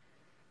like,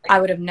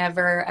 I would have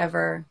never,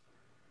 ever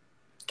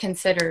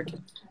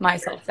considered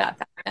myself that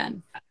back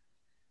then.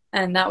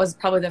 And that was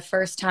probably the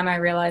first time I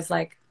realized,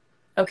 like,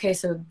 okay,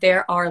 so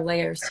there are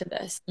layers to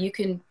this. You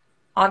can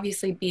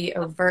obviously be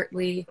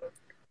overtly,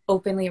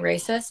 openly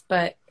racist,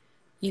 but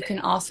you can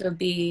also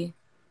be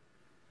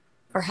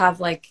or have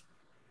like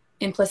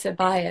implicit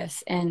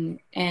bias and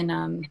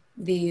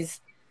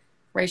these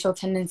racial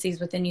tendencies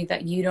within you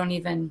that you don't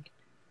even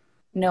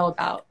know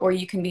about, or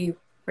you can be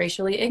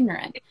racially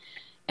ignorant.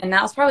 And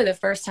that was probably the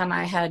first time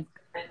I had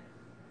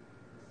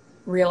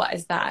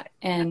realized that.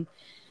 And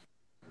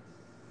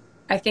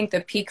I think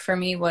the peak for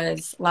me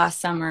was last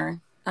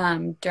summer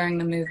during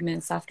the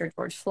movements after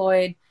George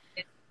Floyd.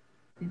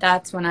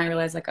 That's when I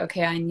realized, like,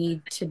 okay, I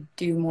need to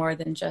do more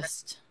than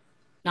just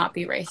not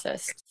be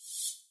racist.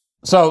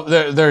 So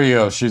there you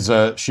go.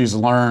 She's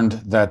learned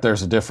that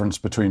there's a difference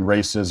between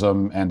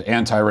racism and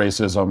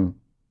anti-racism.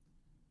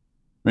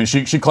 I mean,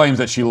 she claims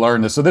that she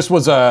learned this. So this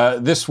was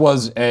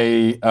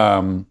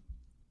an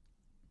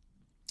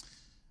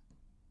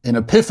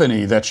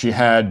epiphany that she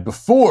had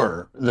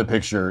before the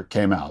picture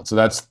came out. So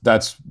that's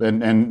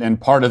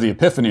part of the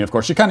epiphany, of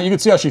course. You can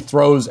see how she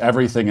throws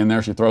everything in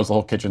there. She throws the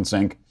whole kitchen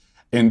sink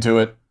into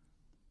it.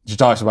 She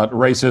talks about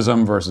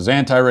racism versus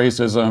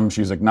anti-racism.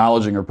 She's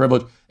acknowledging her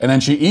privilege. And then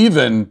she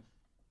even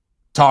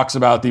talks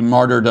about the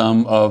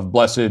martyrdom of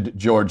blessed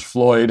George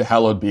Floyd,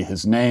 hallowed be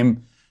his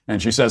name.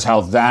 And she says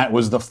how that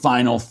was the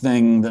final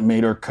thing that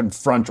made her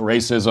confront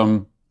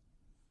racism.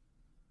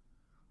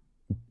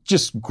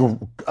 Just,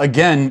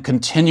 again,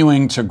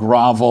 continuing to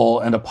grovel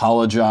and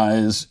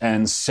apologize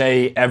and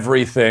say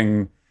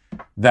everything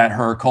that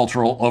her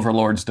cultural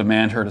overlords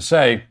demand her to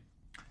say.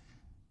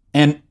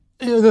 And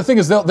the thing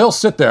is, they'll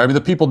sit there. I mean,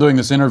 the people doing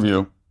this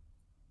interview,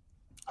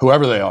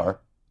 whoever they are,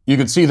 you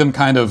could see them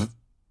kind of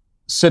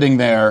sitting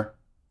there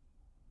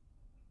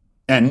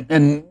and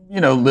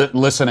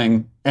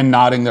listening and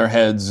nodding their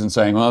heads and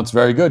saying, well, it's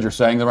very good. You're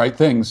saying the right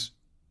things.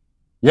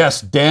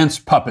 Yes, dance,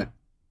 puppet.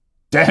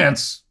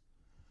 Dance.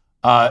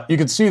 You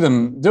could see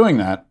them doing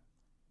that,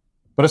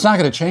 but it's not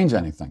going to change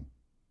anything.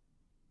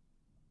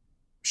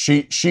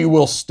 She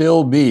will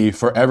still be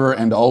forever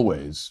and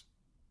always,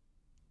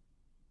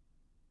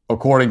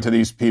 according to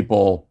these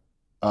people,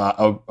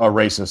 a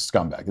racist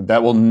scumbag.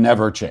 That will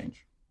never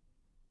change.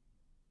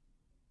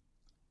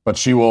 but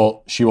she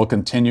will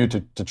continue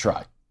to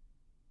try.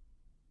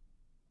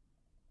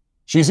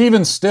 She's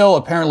even still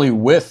apparently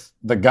with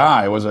the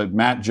guy, was it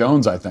Matt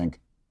Jones, I think,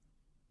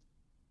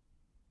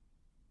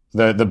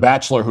 the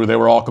Bachelor, who they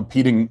were all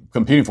competing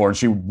for, and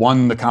she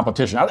won the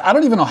competition. I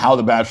don't even know how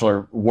the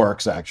Bachelor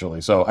works,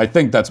 actually. So I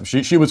think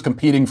she was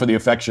competing for the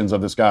affections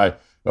of this guy,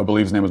 who I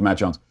believe his name was Matt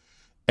Jones,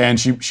 and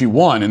she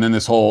won, and then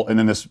this whole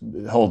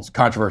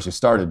controversy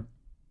started,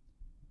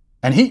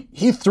 and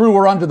he threw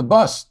her under the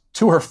bus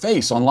to her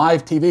face on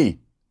live TV,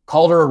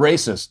 called her a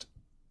racist.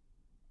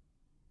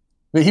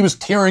 He was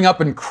tearing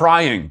up and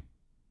crying,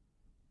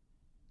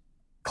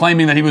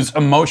 claiming that he was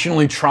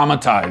emotionally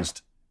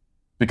traumatized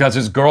because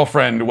his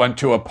girlfriend went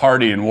to a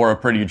party and wore a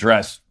pretty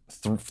dress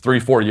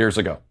 3-4 years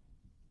ago.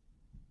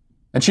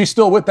 And she's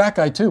still with that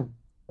guy too,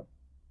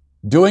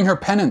 doing her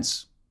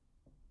penance,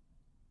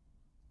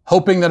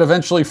 hoping that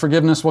eventually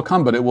forgiveness will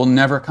come, but it will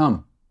never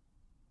come.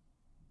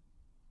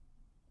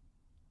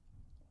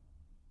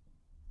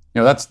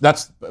 You know,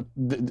 that's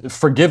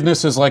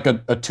forgiveness is like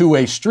a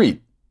two-way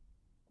street.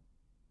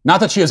 Not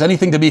that she has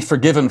anything to be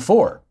forgiven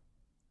for.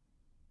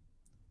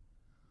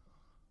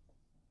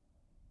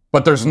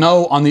 But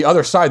on the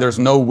other side, there's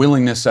no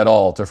willingness at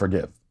all to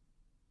forgive.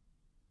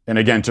 And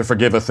again, to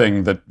forgive a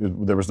thing that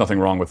there was nothing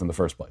wrong with in the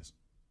first place.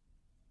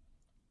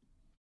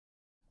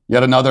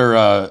 Yet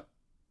another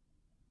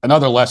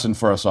lesson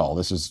for us all.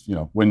 This is,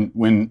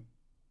 when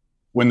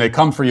they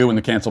come for you, when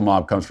the cancel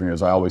mob comes for you,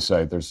 as I always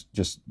say, there's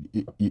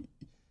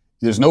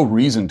no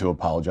reason to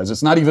apologize.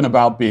 It's not even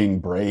about being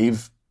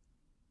brave.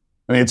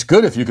 I mean, it's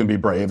good if you can be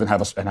brave and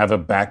have a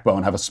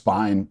backbone, have a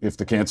spine if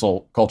the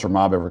cancel culture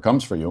mob ever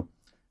comes for you.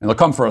 And they'll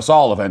come for us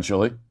all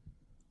eventually.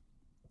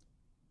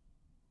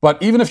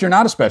 But even if you're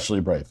not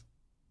especially brave,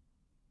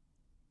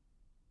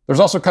 there's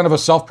also kind of a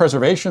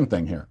self-preservation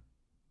thing here.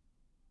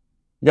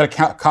 You got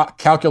to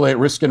calculate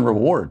risk and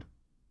reward.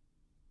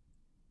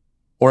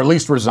 Or at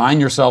least resign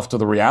yourself to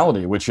the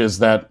reality, which is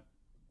that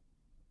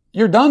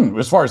you're done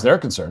as far as they're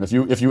concerned.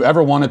 If you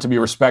ever wanted to be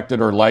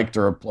respected or liked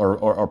or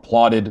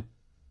applauded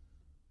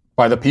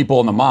by the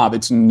people in the mob,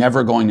 it's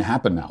never going to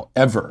happen now,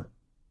 ever.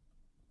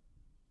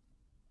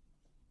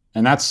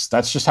 And that's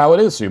just how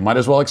it is. So you might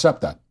as well accept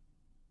that.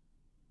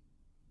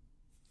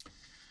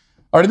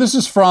 All right, this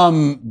is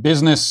from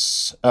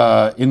Business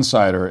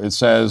Insider. It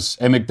says,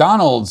 a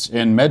McDonald's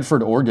in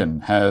Medford,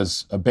 Oregon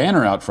has a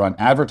banner out front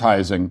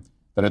advertising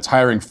that it's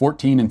hiring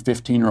 14 and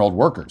 15-year-old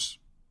workers.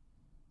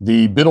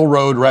 The Biddle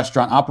Road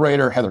restaurant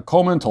operator, Heather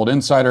Coleman, told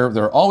Insider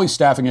there are always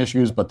staffing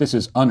issues, but this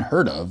is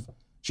unheard of.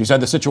 She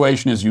said the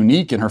situation is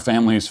unique in her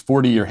family's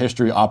 40-year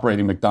history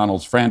operating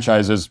McDonald's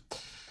franchises.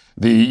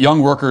 The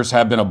young workers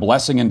have been a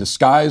blessing in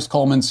disguise,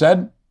 Coleman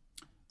said.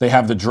 They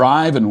have the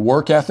drive and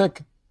work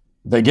ethic.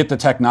 They get the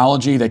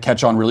technology. They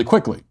catch on really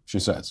quickly, she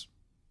says.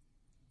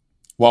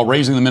 While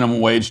raising the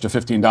minimum wage to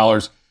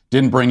 $15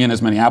 didn't bring in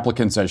as many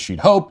applicants as she'd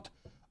hoped,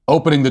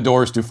 opening the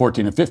doors to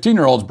 14 and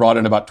 15-year-olds brought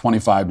in about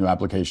 25 new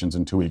applications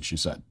in 2 weeks, she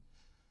said.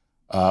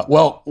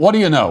 Well, what do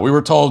you know? We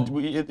were told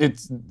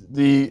it's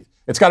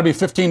got to be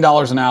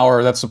 $15 an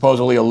hour. That's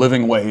supposedly a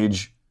living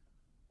wage.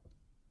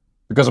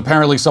 Because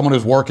apparently someone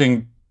who's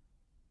working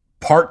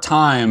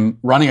part-time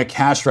running a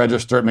cash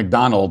register at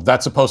McDonald's,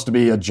 that's supposed to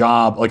be a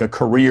job, like a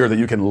career that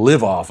you can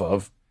live off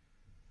of.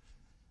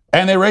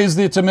 And they raise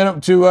they do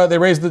the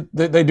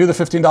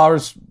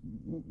 $15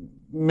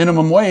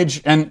 minimum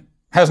wage and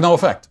has no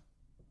effect.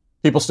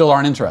 People still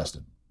aren't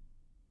interested.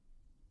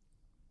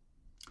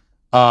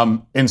 Why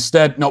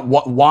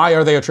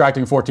are they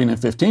attracting 14 and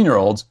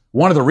 15-year-olds?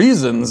 One of the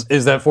reasons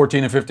is that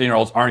 14 and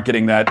 15-year-olds aren't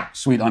getting that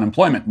sweet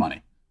unemployment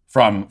money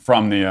from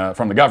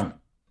the government.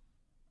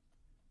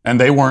 And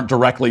they weren't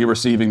directly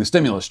receiving the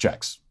stimulus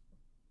checks.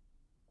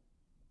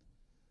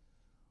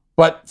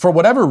 But for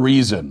whatever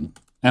reason,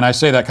 and I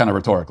say that kind of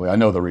rhetorically, I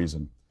know the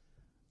reason,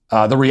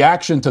 the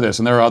reaction to this,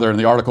 and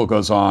the article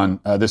goes on,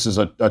 this is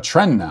a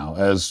trend now,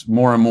 as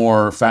more and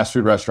more fast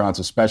food restaurants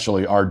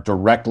especially are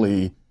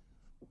directly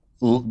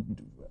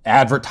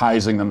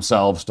advertising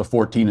themselves to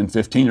 14 and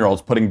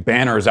 15-year-olds, putting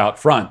banners out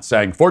front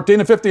saying, 14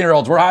 and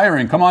 15-year-olds, we're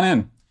hiring, come on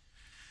in.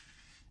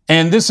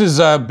 And this has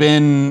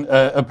been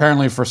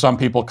apparently for some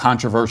people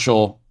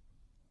controversial.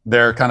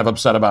 They're kind of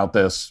upset about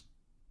this.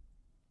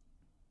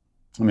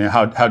 I mean,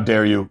 how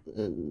dare you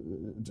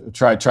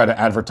try to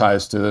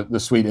advertise to the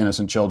sweet,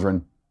 innocent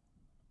children?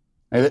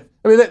 I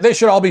mean, they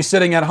should all be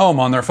sitting at home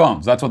on their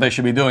phones. That's what they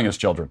should be doing as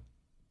children.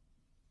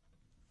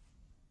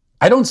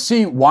 I don't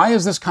see, why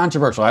is this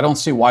controversial? I don't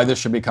see why this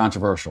should be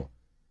controversial.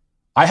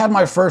 I had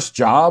my first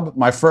job,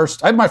 my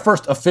first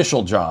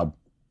official job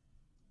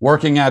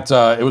working at,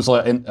 it was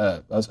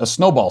a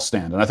snowball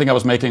stand. And I think I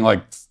was making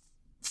like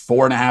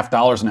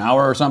 $4.50 an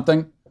hour or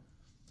something.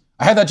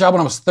 I had that job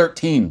when I was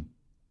 13.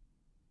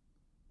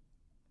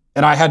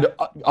 And I had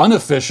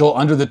unofficial,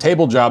 under the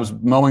table jobs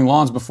mowing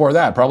lawns before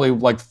that. Probably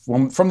like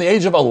from the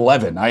age of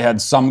 11, I had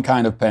some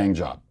kind of paying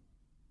job.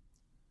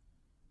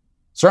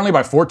 Certainly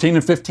by 14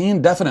 and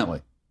 15,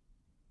 definitely.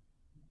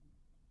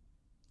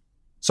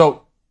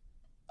 So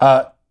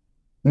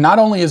not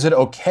only is it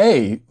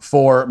okay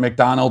for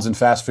McDonald's and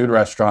fast food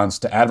restaurants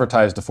to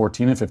advertise to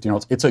 14 and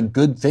 15-year-olds, it's a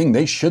good thing.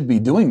 They should be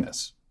doing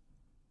this.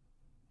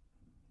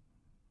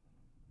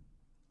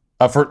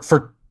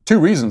 For two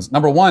reasons.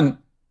 Number one,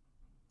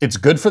 it's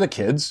good for the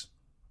kids.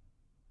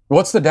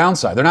 What's the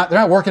downside? They're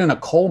not working in a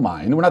coal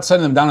mine. We're not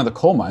sending them down to the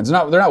coal mines.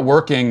 They're not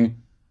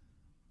working,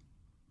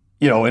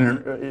 in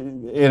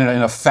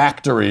a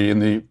factory in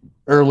the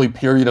early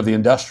period of the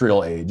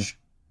industrial age,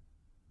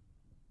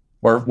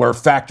 where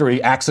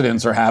factory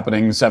accidents are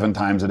happening 7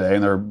 times a day,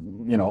 and their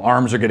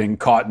arms are getting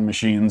caught in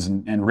machines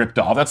and ripped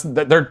off.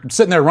 They're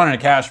sitting there running a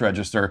cash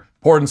register,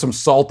 pouring some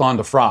salt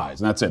onto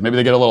fries, and that's it.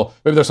 Maybe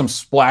there's some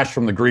splash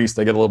from the grease.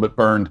 They get a little bit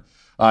burned.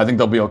 I think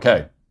they'll be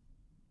okay.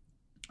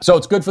 So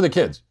it's good for the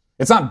kids.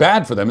 It's not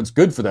bad for them. It's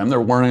good for them.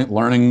 They're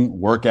learning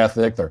work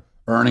ethic. They're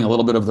earning a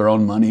little bit of their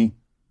own money.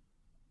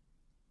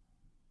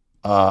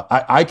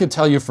 I could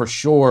tell you for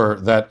sure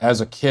that as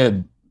a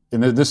kid,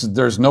 and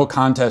there's no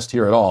contest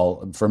here at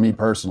all for me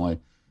personally,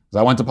 because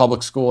I went to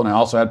public school and I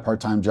also had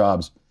part-time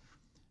jobs.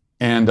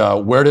 And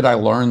where did I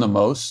learn the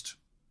most?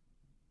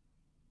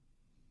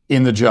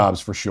 In the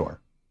jobs, for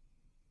sure.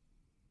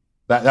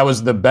 That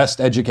was the best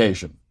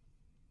education.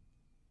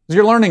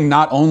 You're learning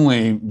not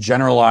only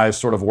generalized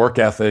sort of work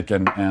ethic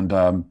and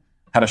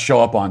how to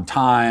show up on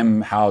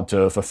time, how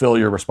to fulfill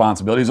your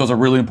responsibilities. Those are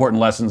really important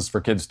lessons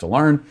for kids to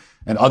learn,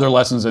 and other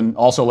lessons, and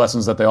also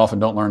lessons that they often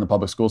don't learn in the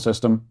public school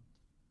system.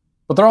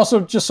 But they're also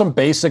just some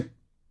basic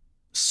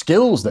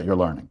skills that you're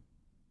learning.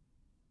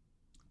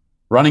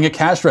 Running a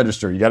cash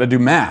register, you got to do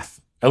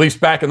math. At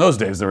least back in those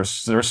days, there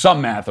was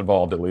some math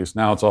involved. At least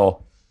now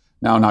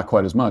not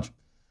quite as much.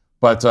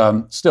 But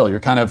still,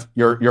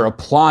 you're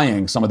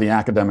applying some of the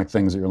academic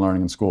things that you're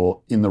learning in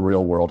school in the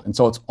real world. And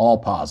so it's all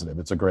positive.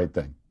 It's a great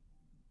thing.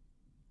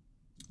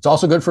 It's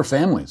also good for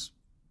families,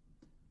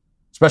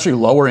 especially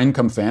lower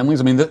income families.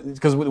 I mean,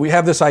 because we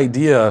have this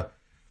idea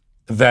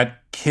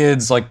that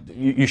kids, like,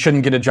 you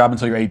shouldn't get a job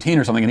until you're 18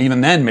 or something. And even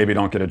then, maybe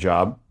don't get a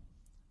job.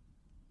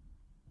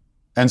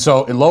 And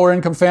so in lower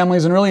income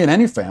families, and really in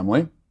any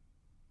family,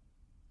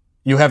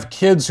 you have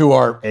kids who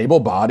are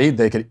able-bodied.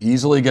 They could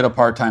easily get a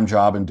part-time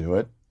job and do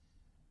it,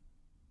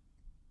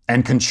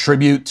 and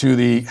contribute to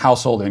the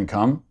household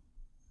income,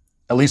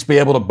 at least be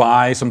able to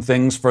buy some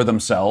things for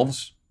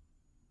themselves,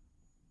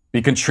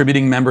 be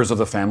contributing members of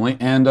the family,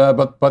 and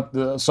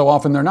but so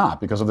often they're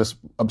not, because of this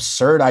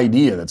absurd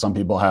idea that some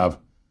people have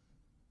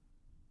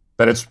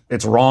that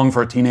it's wrong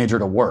for a teenager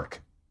to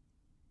work.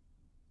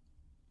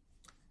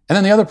 And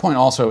then the other point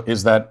also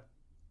is that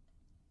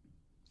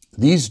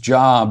these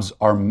jobs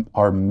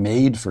are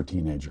made for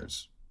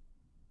teenagers.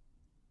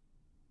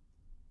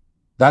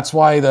 That's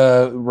why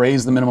the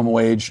raise the minimum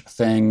wage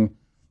thing,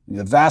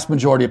 the vast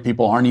majority of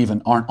people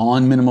aren't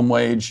on minimum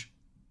wage.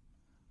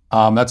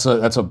 That's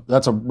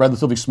a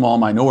relatively small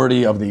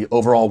minority of the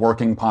overall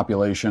working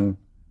population.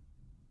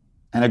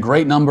 And a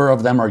great number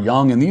of them are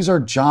young, and these are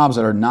jobs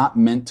that are not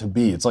meant to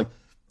be. It's like,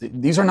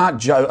 these are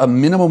not, a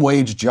minimum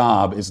wage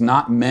job is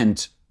not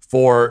meant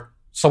for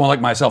someone like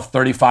myself,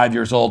 35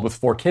 years old with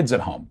 4 kids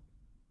at home.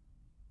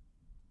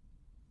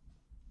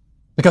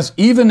 Because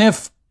even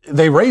if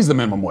they raise the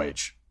minimum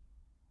wage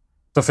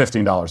to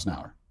 $15 an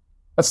hour,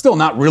 that's still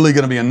not really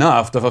going to be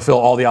enough to fulfill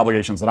all the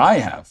obligations that I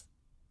have.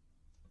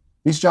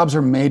 These jobs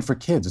are made for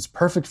kids. It's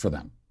perfect for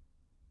them.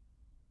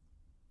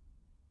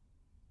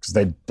 Because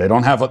they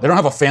don't have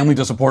a family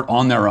to support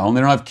on their own.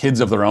 They don't have kids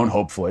of their own,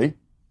 hopefully.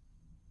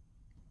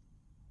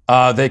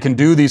 They can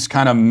do these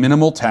kind of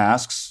minimal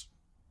tasks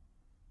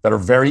that are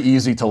very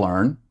easy to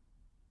learn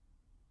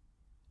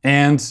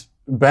and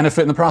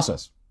benefit in the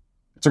process.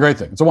 It's a great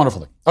thing. It's a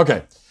wonderful thing.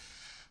 Okay.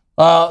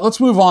 Let's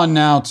move on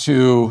now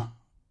to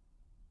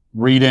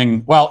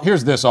reading. Well,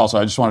 here's this also.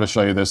 I just wanted to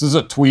show you this. This is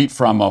a tweet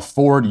from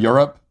Ford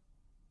Europe.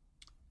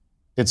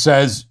 It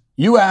says,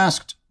 "You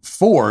asked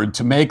Ford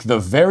to make the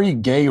very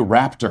gay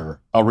Raptor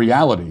a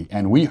reality,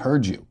 and we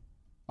heard you.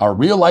 Our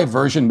real-life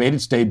version made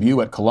its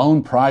debut at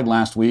Cologne Pride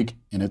last week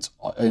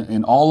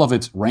in all of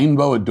its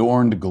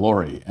rainbow-adorned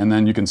glory." And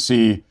then you can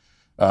see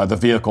the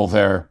vehicle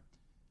there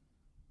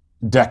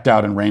decked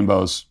out in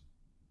rainbows.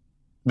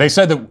 They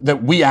said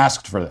that we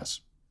asked for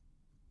this,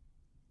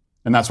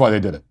 and that's why they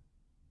did it.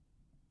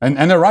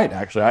 And they're right,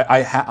 actually.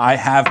 I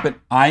have been.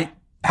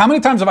 How many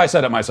times have I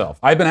said it myself?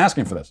 I've been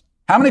asking for this.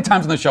 How many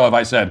times on the show have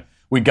I said,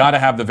 we got to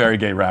have the very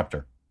gay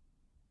Raptor?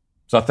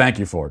 So thank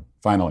you, Ford,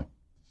 finally,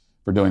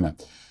 for doing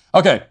that.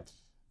 Okay,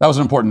 that was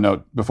an important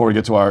note before we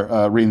get to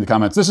our reading the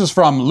comments. This is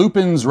from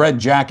Lupin's Red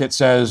Jacket.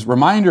 Says,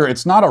 "Reminder,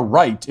 it's not a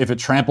right if it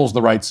tramples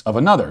the rights of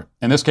another.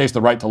 In this case,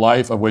 the right to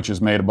life, of which is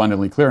made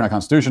abundantly clear in our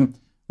Constitution,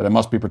 that it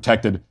must be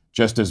protected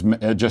just as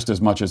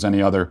much as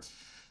any other."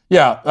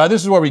 Yeah,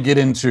 this is where we get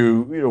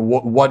into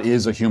what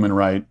is a human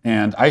right.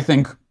 And I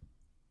think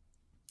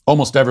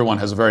almost everyone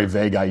has a very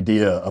vague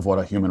idea of what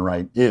a human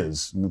right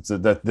is. And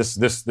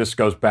this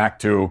goes back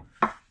to,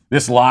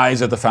 this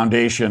lies at the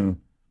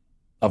foundation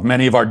of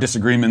many of our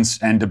disagreements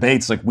and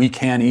debates. Like, we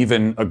can't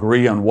even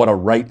agree on what a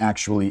right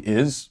actually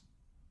is.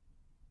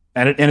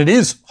 And it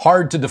is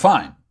hard to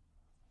define.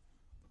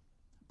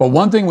 But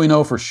one thing we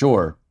know for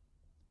sure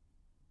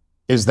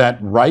is that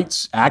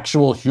rights,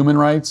 actual human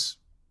rights,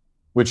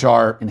 which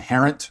are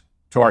inherent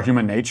to our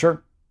human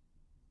nature,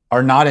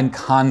 are not in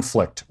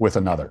conflict with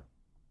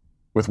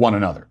one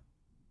another.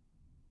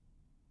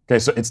 Okay,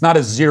 so it's not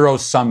a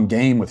zero-sum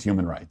game with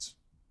human rights.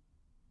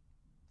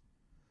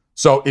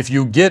 So if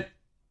you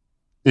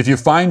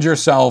find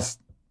yourself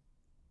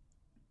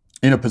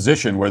in a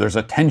position where there's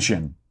a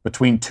tension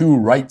between two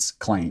rights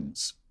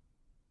claims,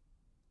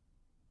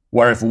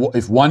 where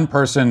if one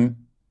person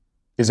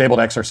is able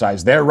to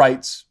exercise their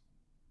rights,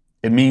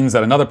 it means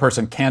that another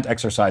person can't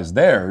exercise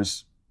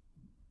theirs,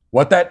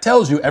 what that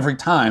tells you every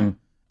time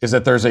is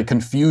that there's a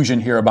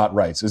confusion here about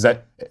rights, is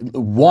that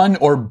one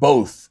or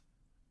both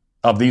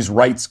of these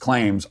rights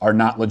claims are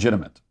not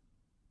legitimate.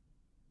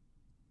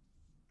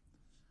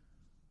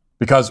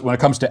 Because when it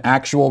comes to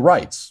actual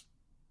rights,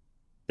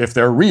 if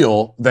they're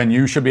real, then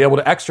you should be able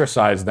to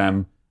exercise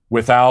them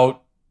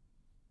without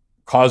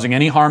causing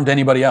any harm to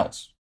anybody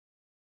else.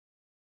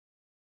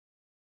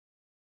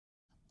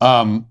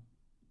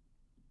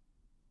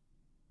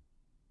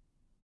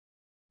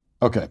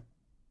 Okay,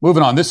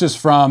 moving on. This is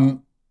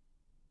from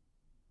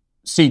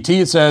CT.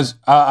 It says,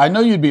 I know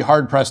you'd be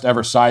hard-pressed to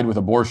ever side with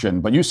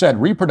abortion, but you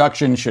said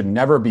reproduction should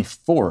never be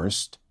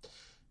forced.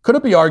 Could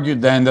it be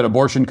argued then that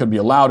abortion could be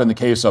allowed in the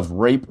case of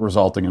rape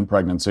resulting in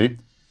pregnancy?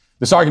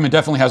 This argument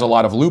definitely has a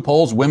lot of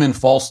loopholes. Women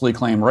falsely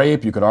claim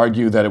rape. You could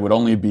argue that it would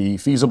only be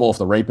feasible if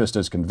the rapist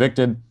is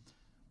convicted.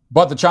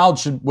 But the child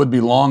would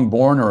be long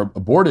born or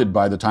aborted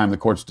by the time the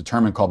courts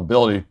determine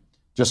culpability.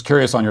 Just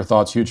curious on your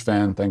thoughts. Huge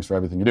fan. Thanks for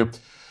everything you do.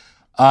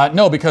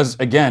 No, because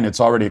again,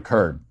 it's already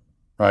occurred,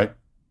 right?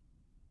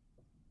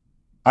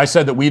 I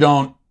said that we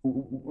don't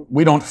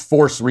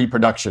force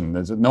reproduction.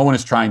 No one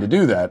is trying to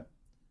do that.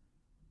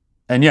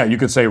 And yeah, you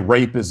could say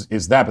rape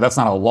is that, but that's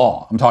not a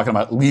law. I'm talking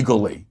about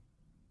legally.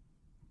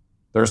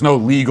 There's no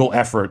legal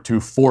effort to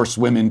force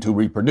women to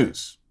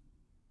reproduce,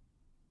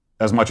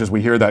 as much as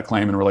we hear that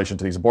claim in relation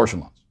to these abortion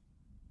laws.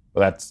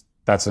 But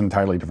that's an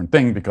entirely different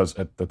thing, because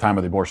at the time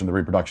of the abortion, the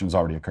reproduction has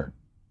already occurred.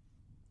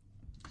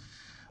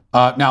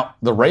 Now,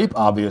 the rape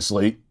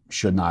obviously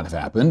should not have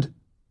happened.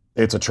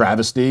 It's a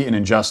travesty, an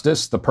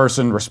injustice. The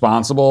person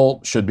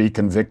responsible should be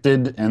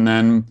convicted, and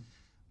then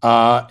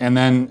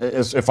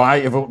if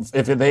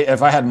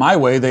I had my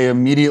way, they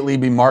immediately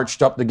be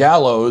marched up the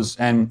gallows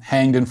and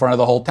hanged in front of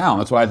the whole town.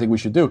 That's what I think we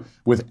should do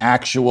with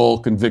actual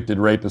convicted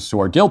rapists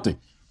who are guilty.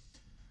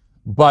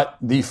 But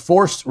the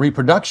forced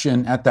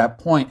reproduction at that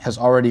point has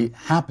already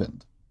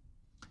happened,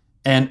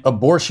 and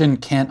abortion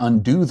can't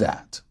undo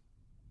that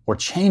or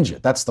change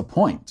it. That's the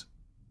point.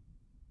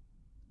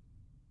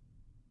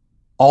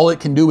 All it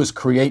can do is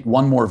create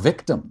one more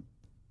victim.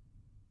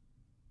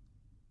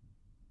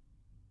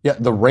 Yeah,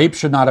 the rape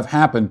should not have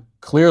happened,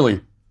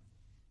 clearly.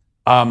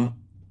 But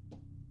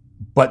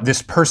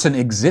this person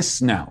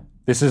exists now.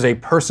 This is a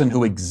person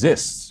who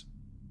exists.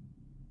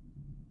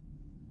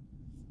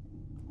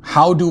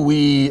 How do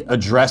we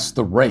address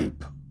the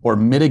rape or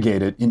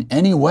mitigate it in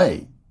any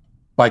way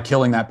by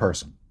killing that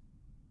person?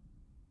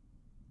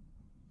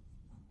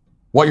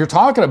 What you're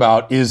talking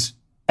about is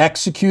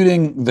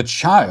executing the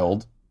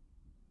child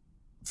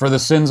for the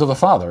sins of the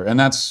father, and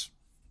that's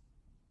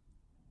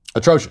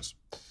atrocious.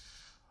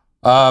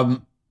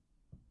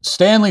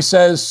 Stanley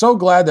says, so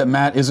glad that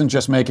Matt isn't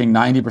just making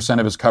 90%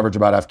 of his coverage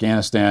about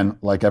Afghanistan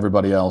like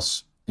everybody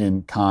else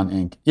in Con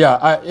Inc. Yeah,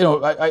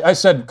 I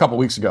said a couple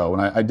weeks ago,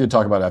 and I did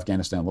talk about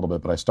Afghanistan a little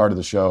bit, but I started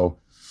the show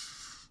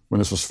when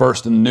this was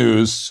first in the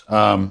news,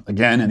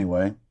 again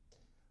anyway.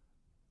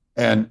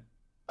 And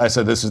I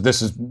said, this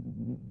is,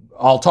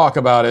 I'll talk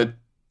about it,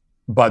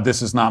 but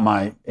this is not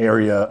my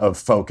area of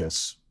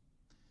focus.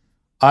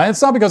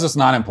 It's not because it's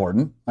not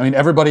important. I mean,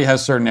 everybody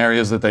has certain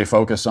areas that they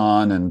focus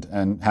on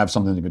and have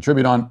something to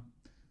contribute on.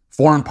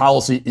 Foreign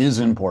policy is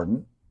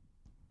important,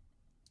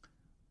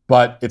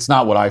 but it's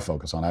not what I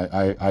focus on.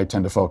 I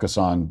tend to focus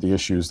on the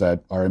issues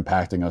that are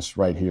impacting us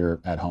right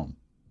here at home.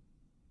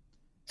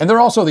 And they're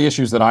also the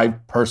issues that I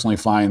personally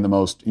find the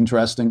most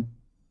interesting,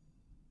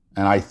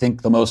 and I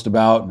think the most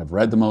about, and have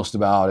read the most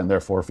about, and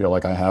therefore feel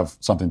like I have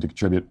something to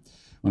contribute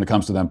when it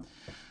comes to them.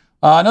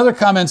 Another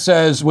comment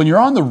says, when you're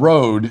on the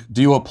road,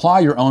 do you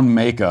apply your own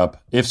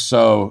makeup? If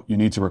so, you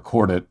need to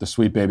record it. The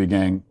Sweet Baby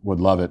Gang would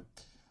love it.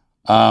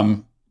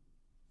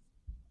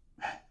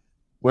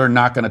 We're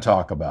not going to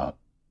talk about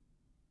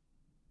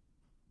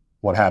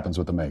what happens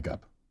with the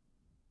makeup.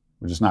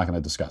 We're just not going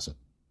to discuss it.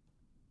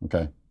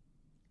 Okay?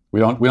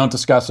 We don't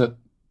discuss it.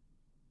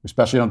 We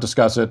especially don't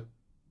discuss it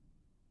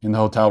in the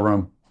hotel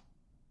room.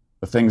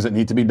 The things that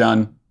need to be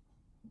done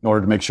in order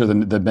to make sure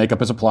the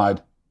makeup is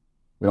applied.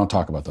 We don't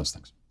talk about those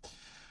things.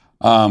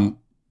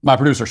 My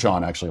producer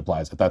Sean actually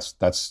applies it.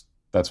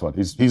 That's what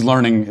he's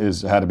learning,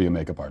 is how to be a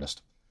makeup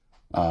artist,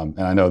 and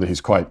I know that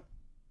he's quite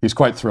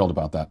thrilled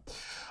about that.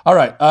 All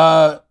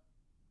right,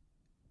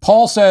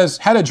 Paul says,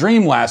 had a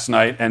dream last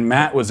night and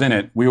Matt was in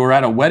it. We were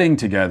at a wedding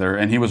together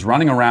and he was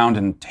running around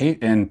and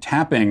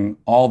tapping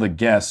all the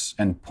guests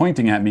and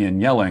pointing at me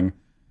and yelling,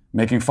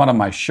 making fun of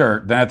my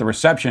shirt. Then at the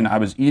reception, I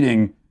was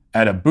eating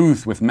at a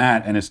booth with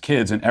Matt and his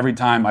kids, and every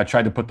time I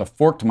tried to put the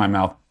fork to my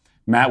mouth,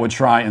 Matt would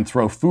try and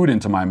throw food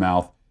into my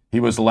mouth. He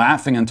was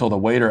laughing until the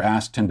waiter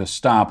asked him to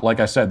stop. Like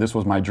I said, this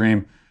was my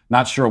dream.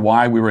 Not sure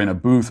why we were in a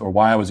booth or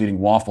why I was eating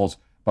waffles,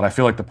 but I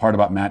feel like the part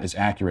about Matt is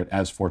accurate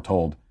as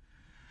foretold.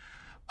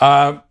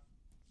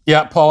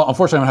 Yeah, Paul,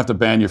 unfortunately, I'm gonna have to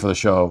ban you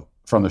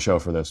from the show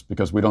for this,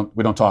 because we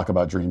don't talk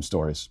about dream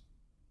stories.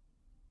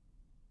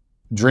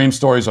 Dream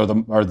stories are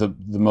the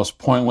most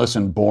pointless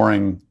and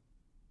boring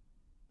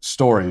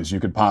stories you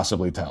could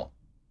possibly tell.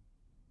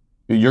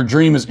 Your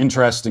dream is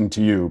interesting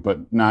to you,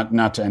 but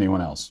not to anyone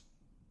else.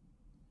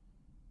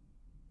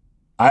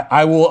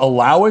 I will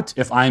allow it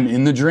if I'm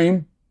in the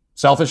dream,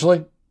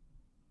 selfishly.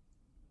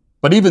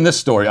 But even this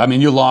story, I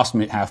mean, you lost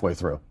me halfway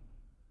through.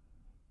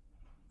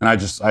 And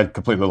I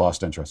completely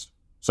lost interest.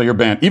 So you're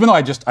banned. Even though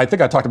I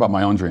think I talked about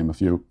my own dream a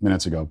few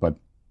minutes ago, but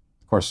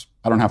of course,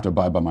 I don't have to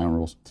abide by my own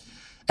rules.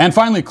 And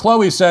finally,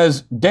 Chloe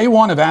says, day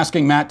one of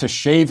asking Matt to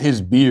shave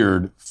his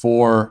beard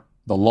for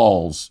the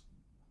lulz.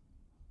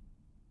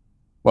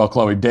 Well,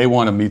 Chloe, day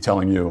one of me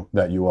telling you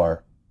that you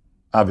are,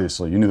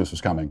 obviously, you knew this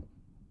was coming,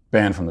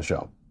 banned from the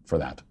show for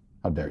that.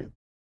 How dare you?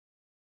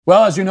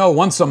 Well, as you know,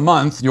 once a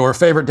month, your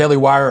favorite Daily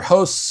Wire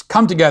hosts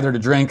come together to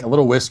drink a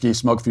little whiskey,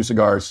 smoke a few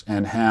cigars,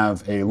 and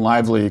have a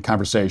lively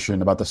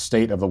conversation about the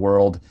state of the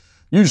world,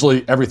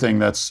 usually everything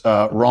that's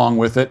wrong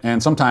with it,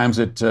 and sometimes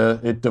it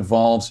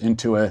devolves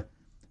into a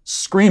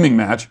screaming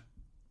match.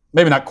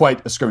 Maybe not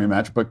quite a screaming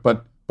match, but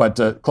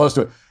close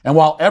to it. And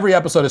while every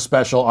episode is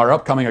special, our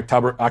upcoming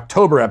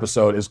October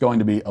episode is going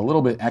to be a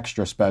little bit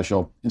extra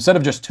special. Instead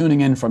of just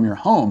tuning in from your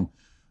home,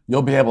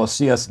 you'll be able to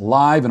see us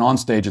live and on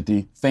stage at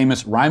the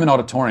famous Ryman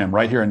Auditorium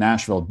right here in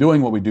Nashville,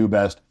 doing what we do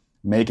best,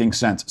 making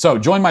sense. So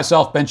join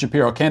myself, Ben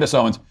Shapiro, Candace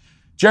Owens,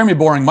 Jeremy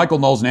Boring, Michael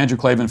Knowles, and Andrew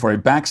Clavin for a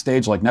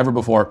backstage like never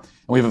before.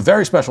 And we have a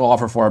very special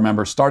offer for our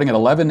members starting at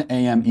 11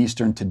 a.m.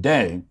 Eastern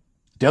today.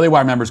 Daily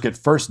Wire members get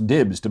first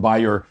dibs to buy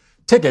your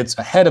tickets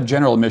ahead of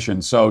general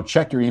admission. So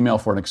check your email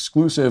for an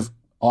exclusive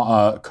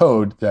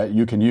code that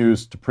you can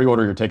use to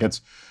pre-order your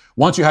tickets.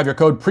 Once you have your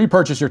code,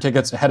 pre-purchase your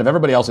tickets ahead of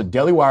everybody else at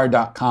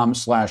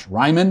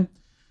dailywire.com/Ryman. And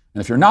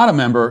if you're not a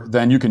member,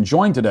 then you can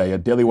join today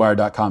at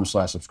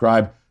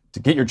dailywire.com/subscribe to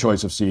get your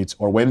choice of seats,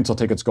 or wait until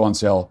tickets go on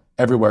sale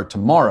everywhere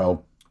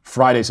tomorrow,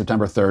 Friday,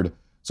 September 3rd.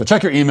 So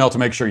check your email to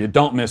make sure you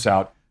don't miss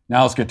out.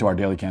 Now let's get to our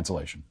daily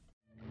cancellation.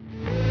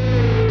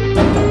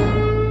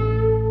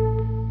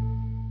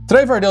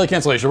 Today for our daily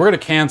cancellation, we're going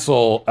to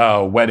cancel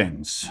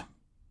weddings.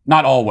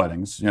 Not all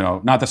weddings,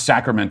 not the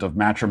sacrament of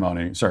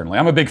matrimony, certainly.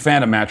 I'm a big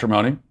fan of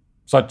matrimony.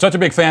 So such a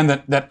big fan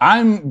that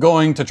I'm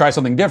going to try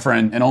something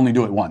different and only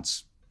do it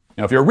once.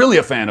 If you're really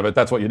a fan of it,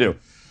 that's what you do.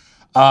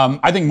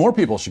 I think more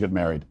people should get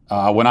married.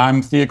 When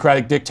I'm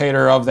theocratic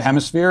dictator of the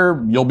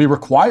hemisphere, you'll be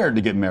required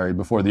to get married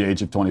before the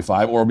age of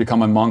 25 or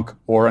become a monk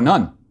or a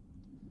nun.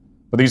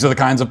 But these are the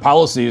kinds of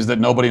policies that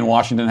nobody in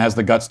Washington has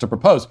the guts to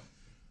propose.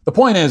 The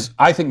point is,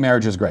 I think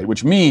marriage is great,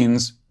 which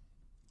means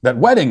that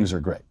weddings are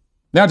great.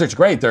 They're not just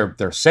great,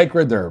 they're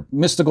sacred, they're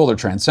mystical, they're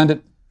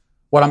transcendent.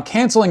 What I'm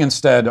canceling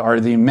instead are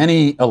the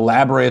many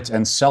elaborate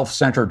and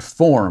self-centered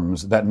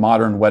forms that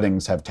modern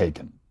weddings have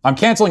taken. I'm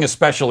canceling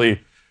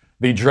especially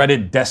the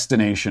dreaded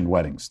destination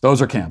weddings.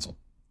 Those are canceled.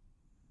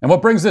 And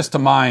what brings this to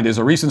mind is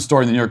a recent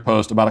story in the New York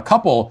Post about a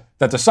couple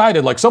that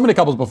decided, like so many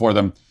couples before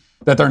them,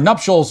 that their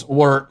nuptials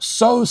were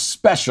so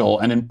special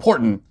and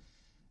important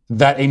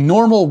that a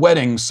normal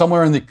wedding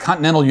somewhere in the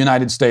continental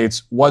United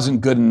States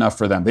wasn't good enough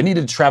for them. They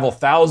needed to travel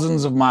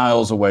thousands of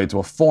miles away to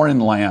a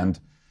foreign land.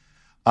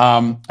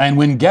 And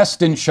when guests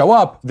didn't show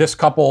up, this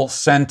couple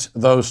sent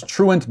those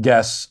truant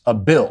guests a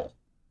bill.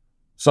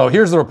 So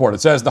here's the report.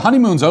 It says, the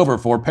honeymoon's over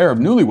for a pair of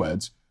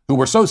newlyweds who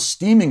were so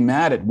steaming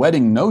mad at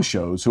wedding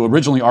no-shows, who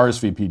originally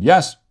RSVP'd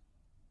yes,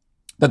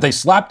 that they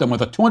slapped them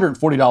with a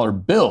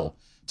 $240 bill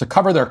to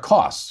cover their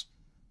costs.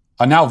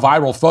 A now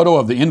viral photo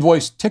of the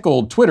invoice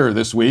tickled Twitter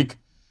this week,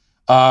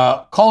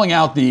 calling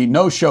out the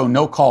no-show,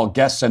 no-call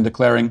guests and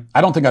declaring, I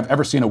don't think I've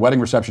ever seen a wedding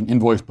reception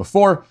invoice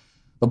before.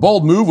 The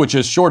bold move, which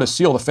is sure to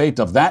seal the fate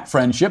of that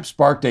friendship,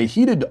 sparked a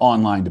heated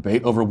online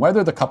debate over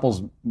whether the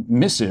couple's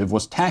missive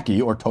was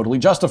tacky or totally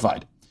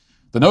justified.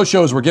 The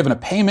no-shows were given a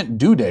payment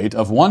due date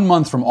of 1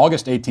 month from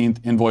August 18th,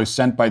 invoice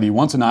sent by the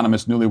once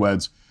anonymous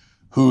newlyweds,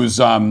 whose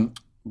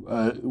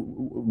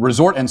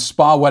resort and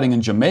spa wedding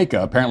in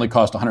Jamaica apparently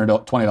cost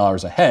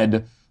 $120 a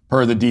head,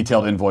 per the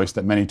detailed invoice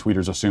that many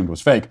tweeters assumed was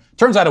fake.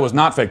 Turns out it was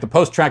not fake. The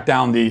Post tracked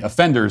down the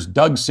offenders,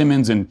 Doug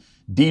Simmons and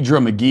Deidre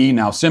McGee,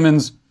 now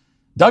Simmons.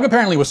 Doug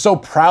apparently was so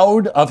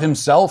proud of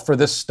himself for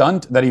this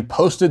stunt that he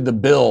posted the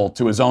bill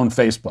to his own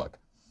Facebook.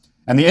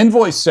 And the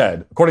invoice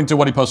said, according to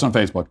what he posted on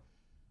Facebook,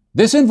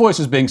 this invoice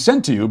is being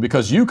sent to you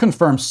because you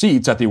confirmed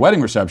seats at the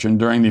wedding reception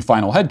during the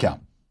final head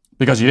count.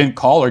 Because you didn't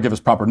call or give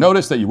us proper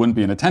notice that you wouldn't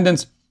be in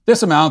attendance,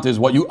 this amount is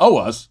what you owe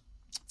us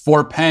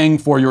for paying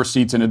for your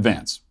seats in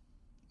advance.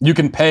 You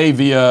can pay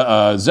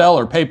via Zelle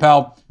or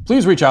PayPal.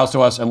 Please reach out to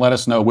us and let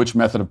us know which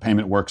method of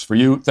payment works for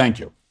you. Thank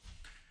you.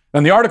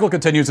 Then the article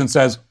continues and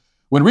says,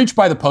 When reached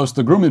by the Post,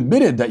 the groom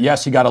admitted that,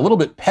 yes, he got a little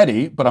bit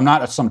petty, but I'm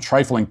not some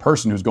trifling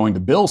person who's going to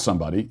bill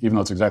somebody, even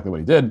though it's exactly what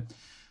he did.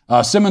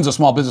 Simmons, a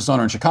small business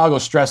owner in Chicago,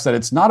 stressed that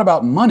it's not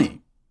about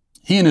money.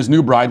 He and his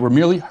new bride were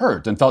merely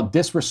hurt and felt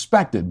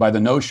disrespected by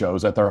the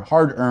no-shows at their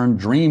hard-earned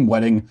dream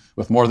wedding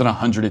with more than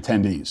 100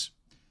 attendees.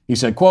 He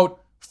said, quote,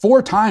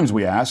 4 times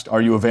we asked,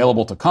 are you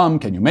available to come?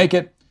 Can you make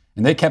it?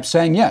 And they kept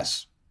saying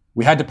yes.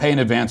 We had to pay in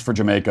advance for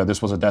Jamaica.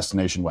 This was a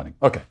destination wedding.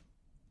 Okay.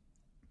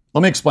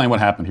 Let me explain what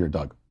happened here,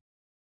 Doug.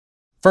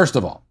 First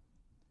of all,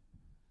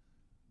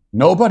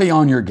 nobody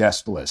on your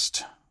guest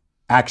list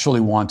actually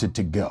wanted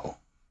to go.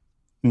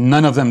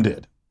 None of them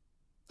did.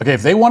 Okay,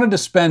 if they wanted to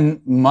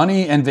spend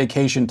money and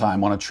vacation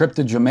time on a trip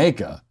to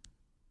Jamaica,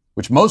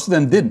 which most of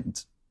them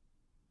didn't,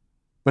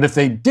 but if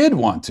they did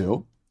want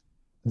to,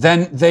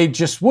 then they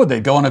just would.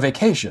 They'd go on a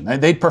vacation.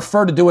 They'd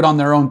prefer to do it on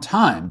their own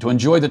time, to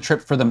enjoy the trip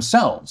for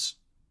themselves,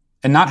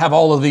 and not have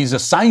all of these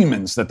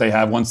assignments that they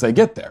have once they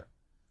get there.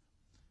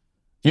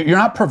 You're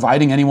not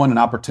providing anyone an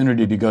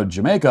opportunity to go to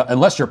Jamaica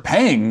unless you're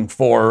paying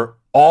for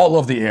all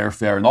of the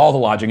airfare and all the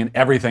lodging and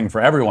everything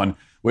for everyone,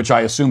 which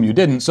I assume you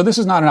didn't. So this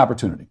is not an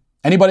opportunity.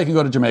 Anybody can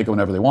go to Jamaica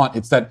whenever they want.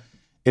 But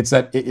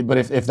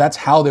if that's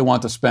how they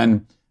want to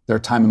spend their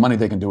time and money,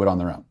 they can do it on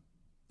their own.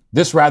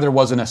 This rather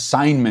was an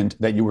assignment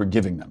that you were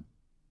giving them.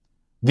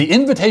 The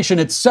invitation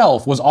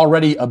itself was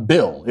already a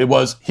bill. It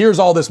was, here's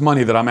all this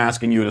money that I'm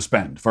asking you to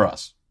spend for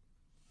us.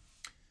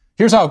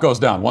 Here's how it goes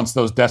down once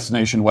those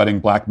destination wedding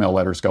blackmail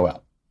letters go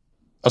out.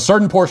 A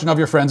certain portion of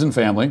your friends and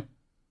family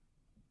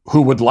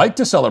who would like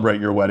to celebrate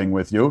your wedding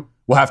with you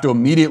will have to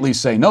immediately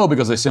say no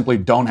because they simply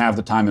don't have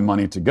the time and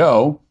money to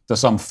go to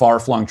some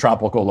far-flung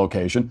tropical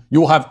location.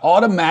 You will have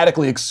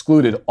automatically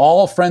excluded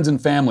all friends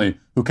and family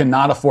who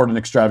cannot afford an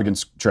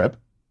extravagant trip.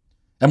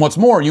 And what's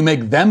more, you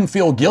make them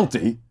feel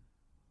guilty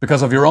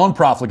because of your own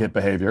profligate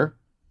behavior.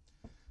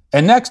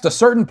 And next, a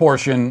certain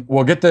portion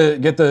will get the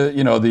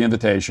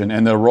invitation,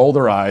 and they'll roll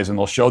their eyes and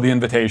they'll show the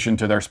invitation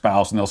to their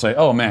spouse and they'll say,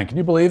 oh man, can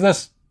you believe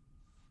this?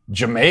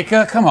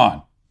 Jamaica? Come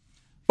on.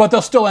 But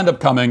they'll still end up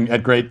coming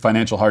at great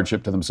financial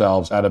hardship to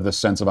themselves out of this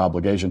sense of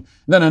obligation.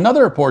 Then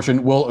another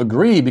portion will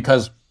agree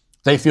because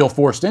they feel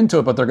forced into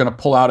it, but they're going to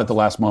pull out at the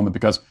last moment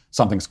because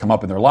something's come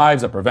up in their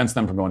lives that prevents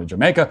them from going to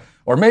Jamaica,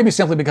 or maybe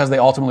simply because they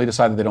ultimately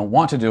decide that they don't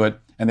want to do it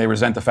and they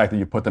resent the fact that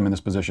you put them in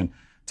this position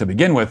to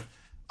begin with.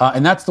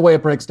 And that's the way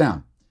it breaks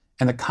down.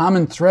 And the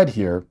common thread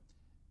here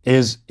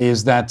is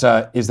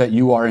that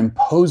you are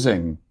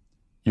imposing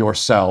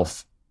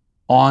yourself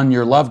on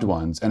your loved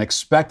ones and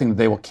expecting that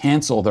they will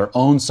cancel their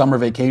own summer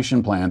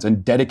vacation plans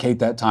and dedicate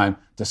that time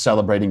to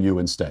celebrating you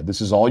instead. This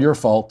is all your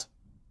fault.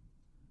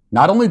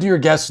 Not only do your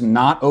guests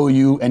not owe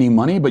you any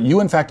money, but you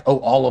in fact owe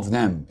all of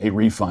them a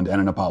refund and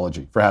an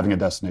apology for having a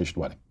destination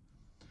wedding.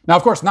 Now,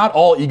 of course, not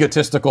all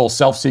egotistical,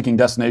 self-seeking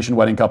destination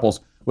wedding couples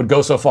would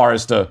go so far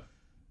as to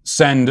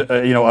send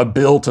a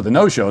bill to the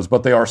no-shows,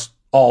 but they are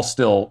all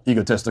still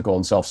egotistical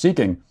and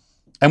self-seeking.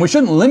 And we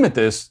shouldn't limit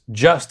this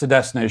just to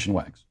destination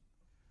weddings.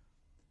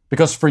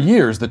 Because for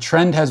years, the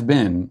trend has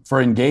been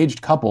for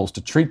engaged couples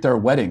to treat their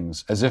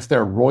weddings as if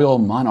they're royal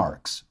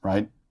monarchs,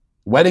 right?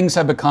 Weddings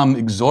have become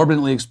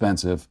exorbitantly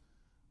expensive,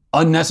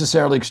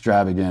 unnecessarily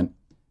extravagant,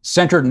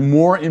 centered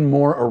more and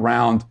more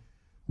around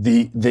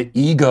the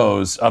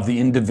egos of the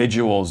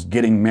individuals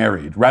getting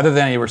married, rather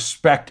than a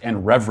respect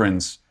and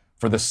reverence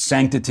for the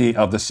sanctity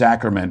of the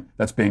sacrament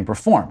that's being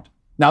performed.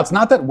 Now, it's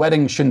not that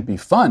weddings shouldn't be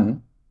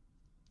fun,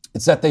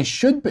 it's that they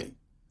should be.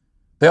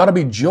 They ought to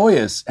be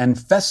joyous and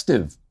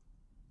festive.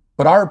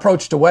 But our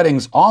approach to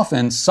weddings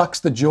often sucks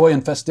the joy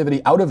and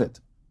festivity out of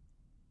it.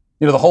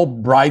 The whole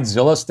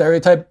bridezilla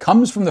stereotype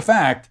comes from the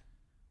fact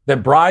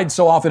that brides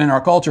so often in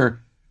our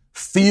culture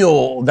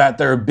feel that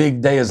their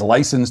big day is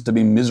licensed to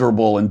be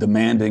miserable and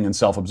demanding and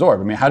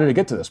self-absorbed. I mean, how did it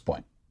get to this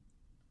point?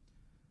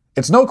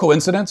 It's no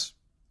coincidence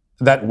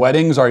that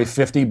weddings are a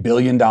 $50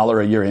 billion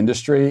a year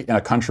industry in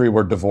a country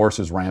where divorce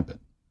is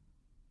rampant.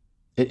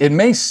 It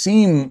may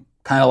seem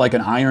kind of like an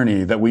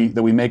irony that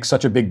we make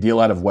such a big deal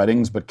out of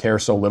weddings but care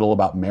so little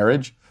about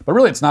marriage, but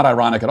really it's not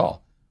ironic at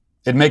all.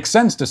 It makes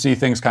sense to see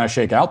things kind of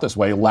shake out this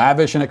way.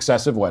 Lavish and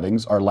excessive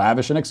weddings are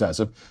lavish and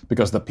excessive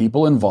because the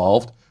people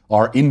involved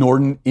are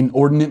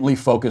inordinately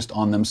focused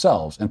on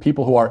themselves. And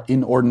people who are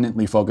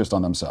inordinately focused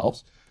on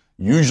themselves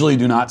usually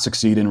do not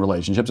succeed in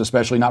relationships,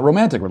 especially not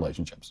romantic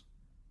relationships.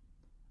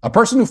 A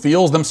person who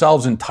feels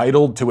themselves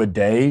entitled to a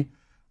day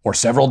or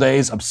several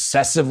days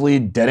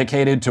obsessively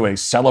dedicated to a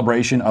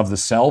celebration of the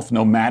self,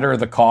 no matter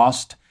the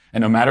cost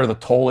and no matter the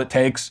toll it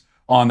takes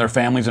on their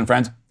families and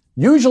friends,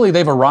 usually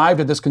they've arrived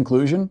at this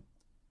conclusion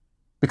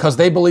because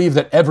they believe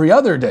that every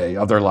other day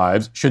of their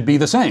lives should be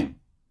the same.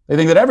 They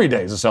think that every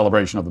day is a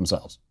celebration of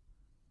themselves.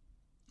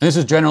 And this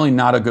is generally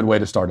not a good way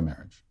to start a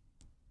marriage,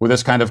 with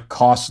this kind of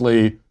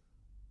costly,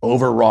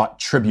 overwrought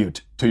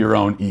tribute to your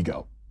own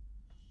ego.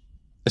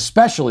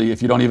 Especially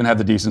if you don't even have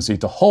the decency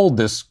to hold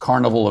this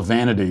carnival of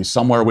vanity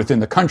somewhere within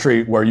the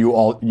country where you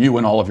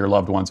and all of your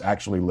loved ones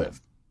actually live.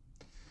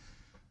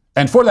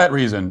 And for that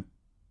reason,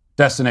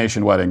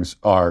 destination weddings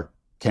are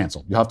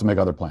canceled. You have to make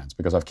other plans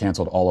because I've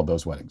canceled all of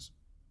those weddings.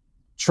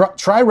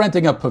 Try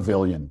renting a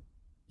pavilion,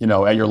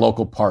 at your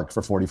local park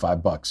for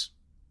 $45.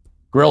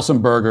 Grill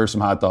some burgers,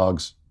 some hot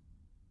dogs,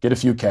 get a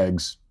few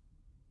kegs.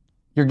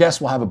 Your guests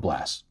will have a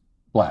blast.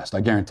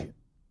 I guarantee it.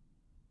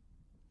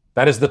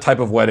 That is the type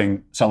of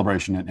wedding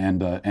celebration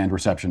and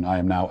reception I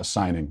am now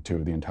assigning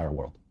to the entire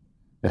world.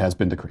 It has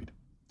been decreed.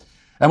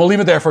 And we'll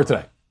leave it there for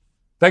today.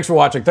 Thanks for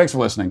watching. Thanks for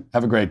listening.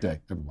 Have a great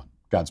day, everyone.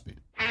 Godspeed.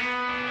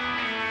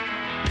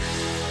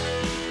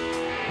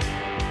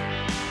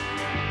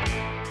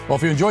 Well,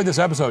 if you enjoyed this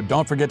episode,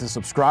 don't forget to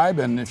subscribe.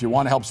 And if you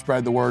want to help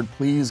spread the word,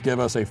 please give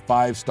us a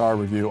 5-star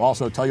review.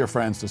 Also, tell your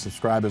friends to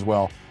subscribe as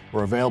well.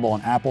 We're available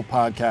on Apple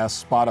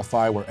Podcasts,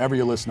 Spotify, wherever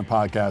you listen to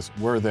podcasts,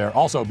 we're there.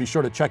 Also, be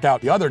sure to check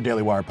out the other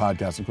Daily Wire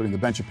podcasts, including The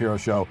Ben Shapiro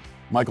Show,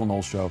 Michael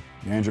Knowles Show,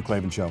 The Andrew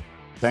Klavan Show.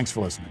 Thanks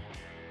for listening.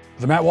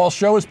 The Matt Walsh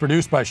Show is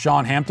produced by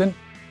Sean Hampton,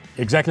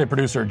 executive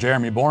producer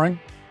Jeremy Boring.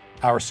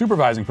 Our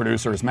supervising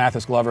producer is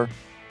Mathis Glover.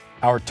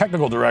 Our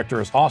technical director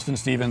is Austin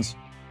Stevens.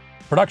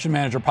 Production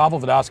manager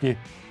Pavel Vodosky.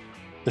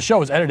 The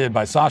show is edited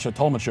by Sasha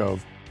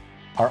Tolmachov.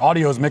 Our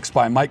audio is mixed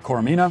by Mike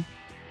Coromina.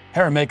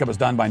 Hair and makeup is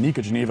done by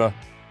Nika Geneva.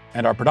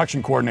 And our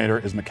production coordinator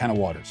is McKenna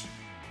Waters.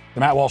 The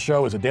Matt Walsh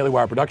Show is a Daily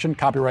Wire production,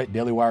 copyright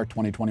Daily Wire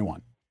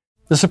 2021.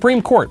 The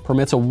Supreme Court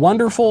permits a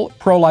wonderful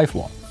pro-life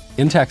law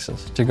in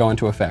Texas to go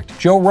into effect.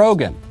 Joe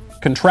Rogan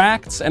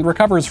contracts and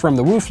recovers from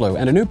the Wu flu,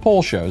 and a new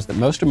poll shows that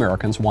most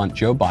Americans want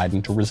Joe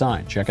Biden to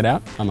resign. Check it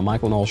out on The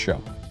Michael Knowles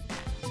Show.